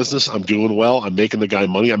small business. I'm doing well. I'm making the guy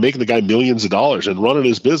money. I'm making the guy millions of dollars and running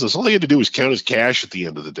his business. All he had to do was count his cash at the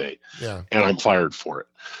end of the day. Yeah. And I'm fired for it.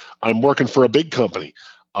 I'm working for a big company.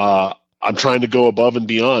 I'm trying to go above and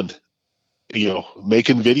beyond,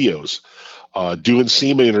 making videos, doing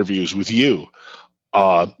SEMA interviews with you,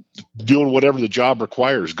 doing whatever the job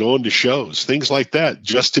requires, going to shows, things like that,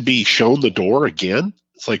 just to be shown the door again.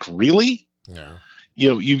 It's like, really? Yeah.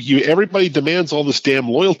 Everybody demands all this damn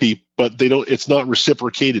loyalty, but it's not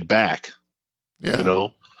reciprocated back. Yeah.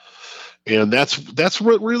 And that's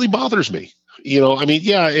what really bothers me.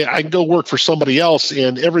 I can go work for somebody else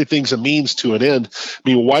and everything's a means to an end. I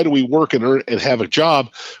mean, why do we work and earn and have a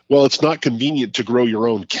job? Well, it's not convenient to grow your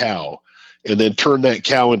own cow and then turn that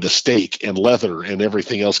cow into steak and leather and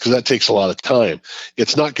everything else, because that takes a lot of time.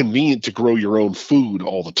 It's not convenient to grow your own food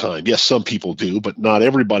all the time. Yes, some people do, but not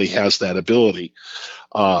everybody has that ability.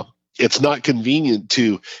 It's not convenient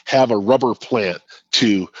to have a rubber plant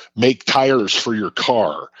to make tires for your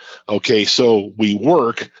car. Okay, so we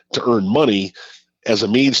work to earn money as a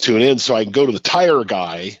means to an end, so I can go to the tire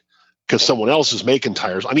guy because someone else is making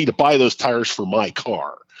tires. I need to buy those tires for my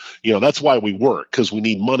car. That's why we work, because we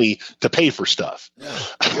need money to pay for stuff.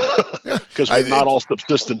 Because we're not all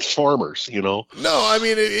subsistence farmers, No, I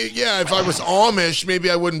mean, if I was Amish,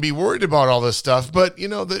 maybe I wouldn't be worried about all this stuff. But,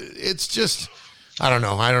 it's just, I don't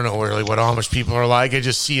know. I don't know really what Amish people are like. I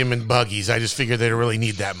just see them in buggies. I just figured they don't really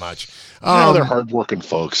need that much. They're hardworking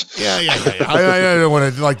folks. Yeah. I don't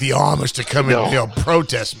want to, like, the Amish to come and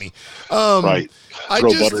protest me. Right.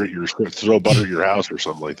 Throw butter at your house or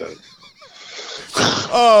something like that.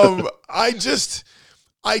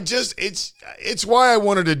 It's why I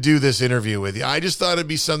wanted to do this interview with you. I just thought it'd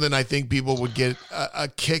be something I think people would get a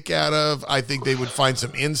kick out of. I think they would find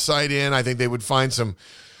some insight in. I think they would find some,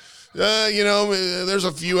 there's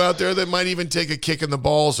a few out there that might even take a kick in the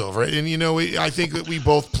balls over it. And, I think that we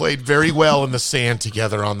both played very well in the sand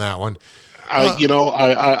together on that one. Let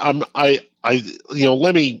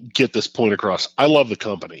me get this point across. I love the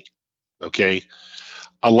company. Okay.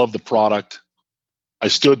 I love the product. I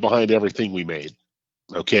stood behind everything we made.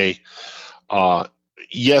 Okay.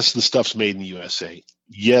 Yes, the stuff's made in the USA.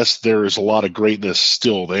 Yes, there is a lot of greatness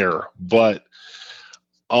still there, but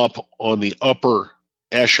up on the upper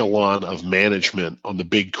echelon of management on the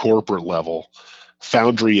big corporate level,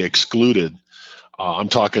 foundry excluded, I'm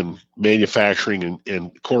talking manufacturing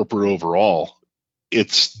and corporate overall,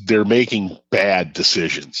 they're making bad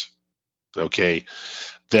decisions. Okay.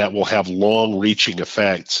 That will have long-reaching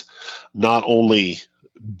effects, not only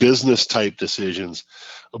business type decisions,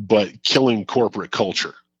 but killing corporate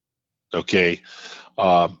culture. Okay.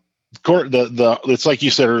 It's like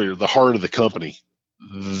you said earlier, the heart of the company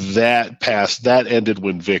that ended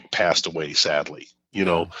when Vic passed away, sadly.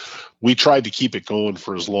 We tried to keep it going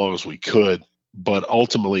for as long as we could, but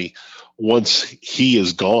ultimately once he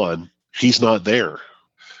is gone, he's not there.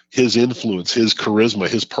 His influence, his charisma,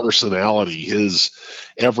 his personality, his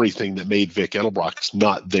everything that made Vic Edelbrock is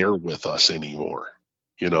not there with us anymore.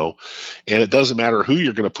 And it doesn't matter who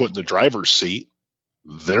you're going to put in the driver's seat.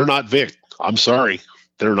 They're not Vic. I'm sorry.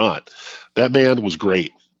 They're not. That man was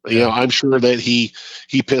great. You know, I'm sure that he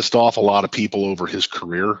pissed off a lot of people over his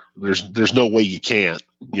career. There's no way you can't.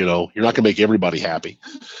 You know, you're not going to make everybody happy.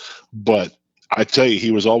 But I tell you,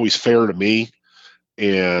 he was always fair to me,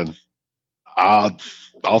 and I'll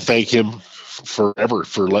thank him forever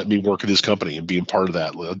for letting me work at his company and being part of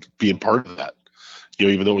that. You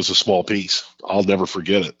know, even though it was a small piece, I'll never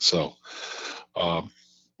forget it. So,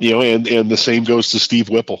 you know, and the same goes to Steve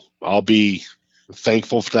Whipple. I'll be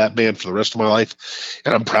thankful for that man for the rest of my life,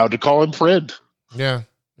 and I'm proud to call him friend. Yeah.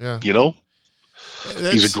 You know,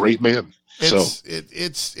 he's a great man.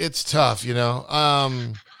 It's tough, you know.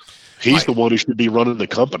 He's the one who should be running the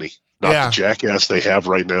company, not the jackass they have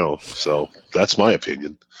right now. So that's my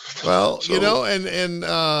opinion. Well, you know, and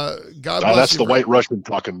God bless that's you, the White Russian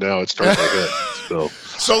talking now. It's starting to get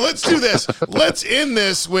So let's do this. Let's end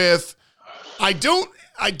this with I don't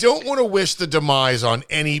want to wish the demise on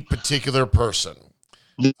any particular person.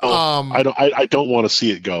 No, I don't want to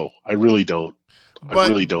see it go. I really don't. I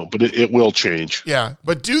really don't. But it will change. Yeah.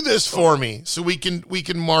 But do this for me so we can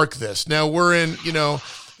mark this. Now we're in, you know,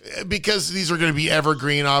 because these are going to be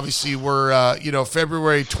evergreen. Obviously, we're you know,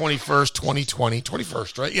 February 21st, 2020.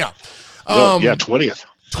 21st, right? Yeah. 20th.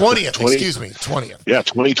 20th, excuse me, 20th. Yeah,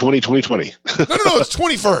 2020. No, it's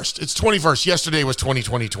 21st. It's 21st. Yesterday was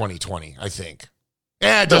 2020, I think.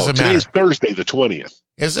 It doesn't matter. Today's Thursday, the 20th.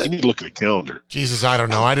 Is it? You need to look at the calendar. Jesus, I don't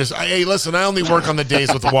know. Hey, listen, I only work on the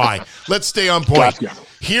days with Y. Let's stay on point. Gotcha.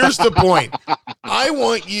 Here's the point. I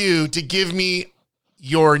want you to give me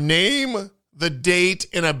your name, the date,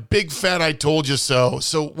 and a big fat I told you so.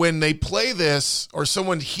 So when they play this or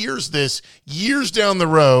someone hears this years down the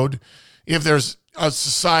road, if there's a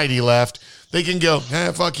society left, they can go,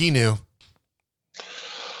 fuck, he knew.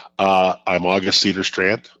 I'm August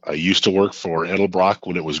Cedarstrand. I used to work for Edelbrock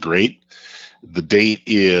when it was great. The date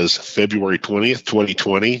is February 20th,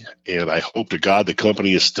 2020, and I hope to God the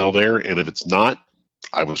company is still there. And if it's not,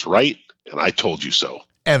 I was right, and I told you so.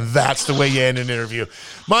 And that's the way you end an interview.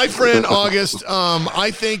 My friend August,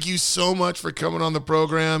 I thank you so much for coming on the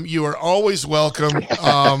program. You are always welcome.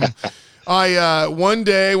 One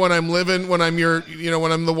day when I'm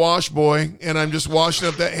the wash boy and I'm just washing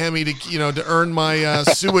up that Hemi to earn my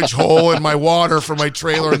sewage hole and my water for my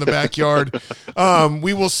trailer in the backyard,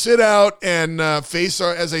 we will sit out and face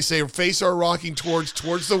our rocking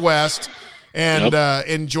towards the west and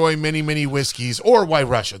enjoy many, many whiskeys or White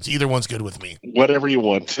Russians. Either one's good with me. Whatever you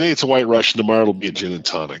want. Today it's a White Russian. Tomorrow it'll be a gin and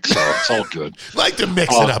tonic. So it's all good. Like to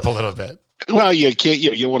mix it up a little bit. Well, you can't.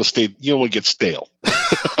 You don't want to get stale.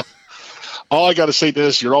 All I got to say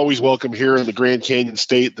is you're always welcome here in the Grand Canyon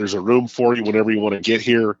State. There's a room for you whenever you want to get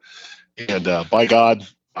here. And by God,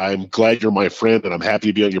 I'm glad you're my friend, and I'm happy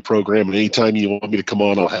to be on your program. And anytime you want me to come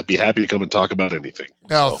on, I'll be happy to come and talk about anything.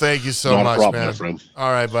 Oh, thank you so much, problem, man. My friend.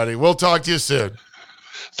 All right, buddy. We'll talk to you soon.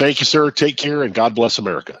 Thank you, sir. Take care, and God bless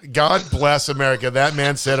America. God bless America. That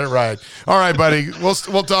man said it right. All right, buddy.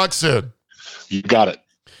 We'll talk soon. You got it.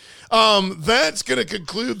 That's going to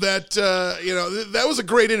conclude that, that was a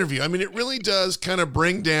great interview. I mean, it really does kind of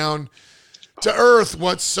bring down to earth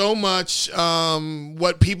what's so much,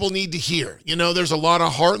 what people need to hear. You know, there's a lot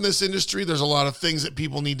of heart in this industry. There's a lot of things that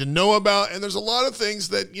people need to know about. And there's a lot of things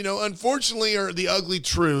that, unfortunately are the ugly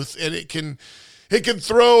truth. And it can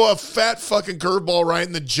throw a fat fucking curveball right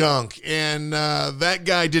in the junk. And, that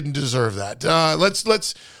guy didn't deserve that.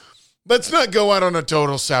 Let's not go out on a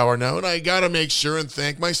total sour note. I got to make sure and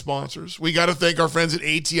thank my sponsors. We got to thank our friends at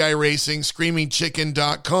ATI Racing,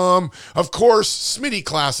 ScreamingChicken.com, of course,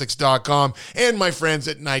 SmittyClassics.com, and my friends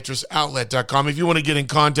at NitrosOutlet.com. If you want to get in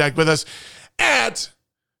contact with us at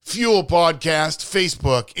Fuel Podcast,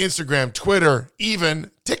 Facebook, Instagram, Twitter, even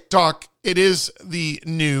TikTok. It is the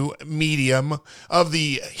new medium of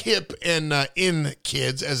the hip and in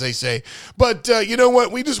kids, as they say. But you know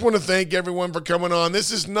what? We just want to thank everyone for coming on.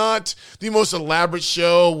 This is not the most elaborate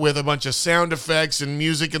show with a bunch of sound effects and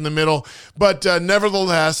music in the middle, but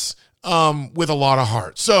nevertheless, with a lot of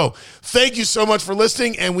heart. So thank you so much for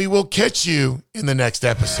listening, and we will catch you in the next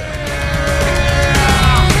episode.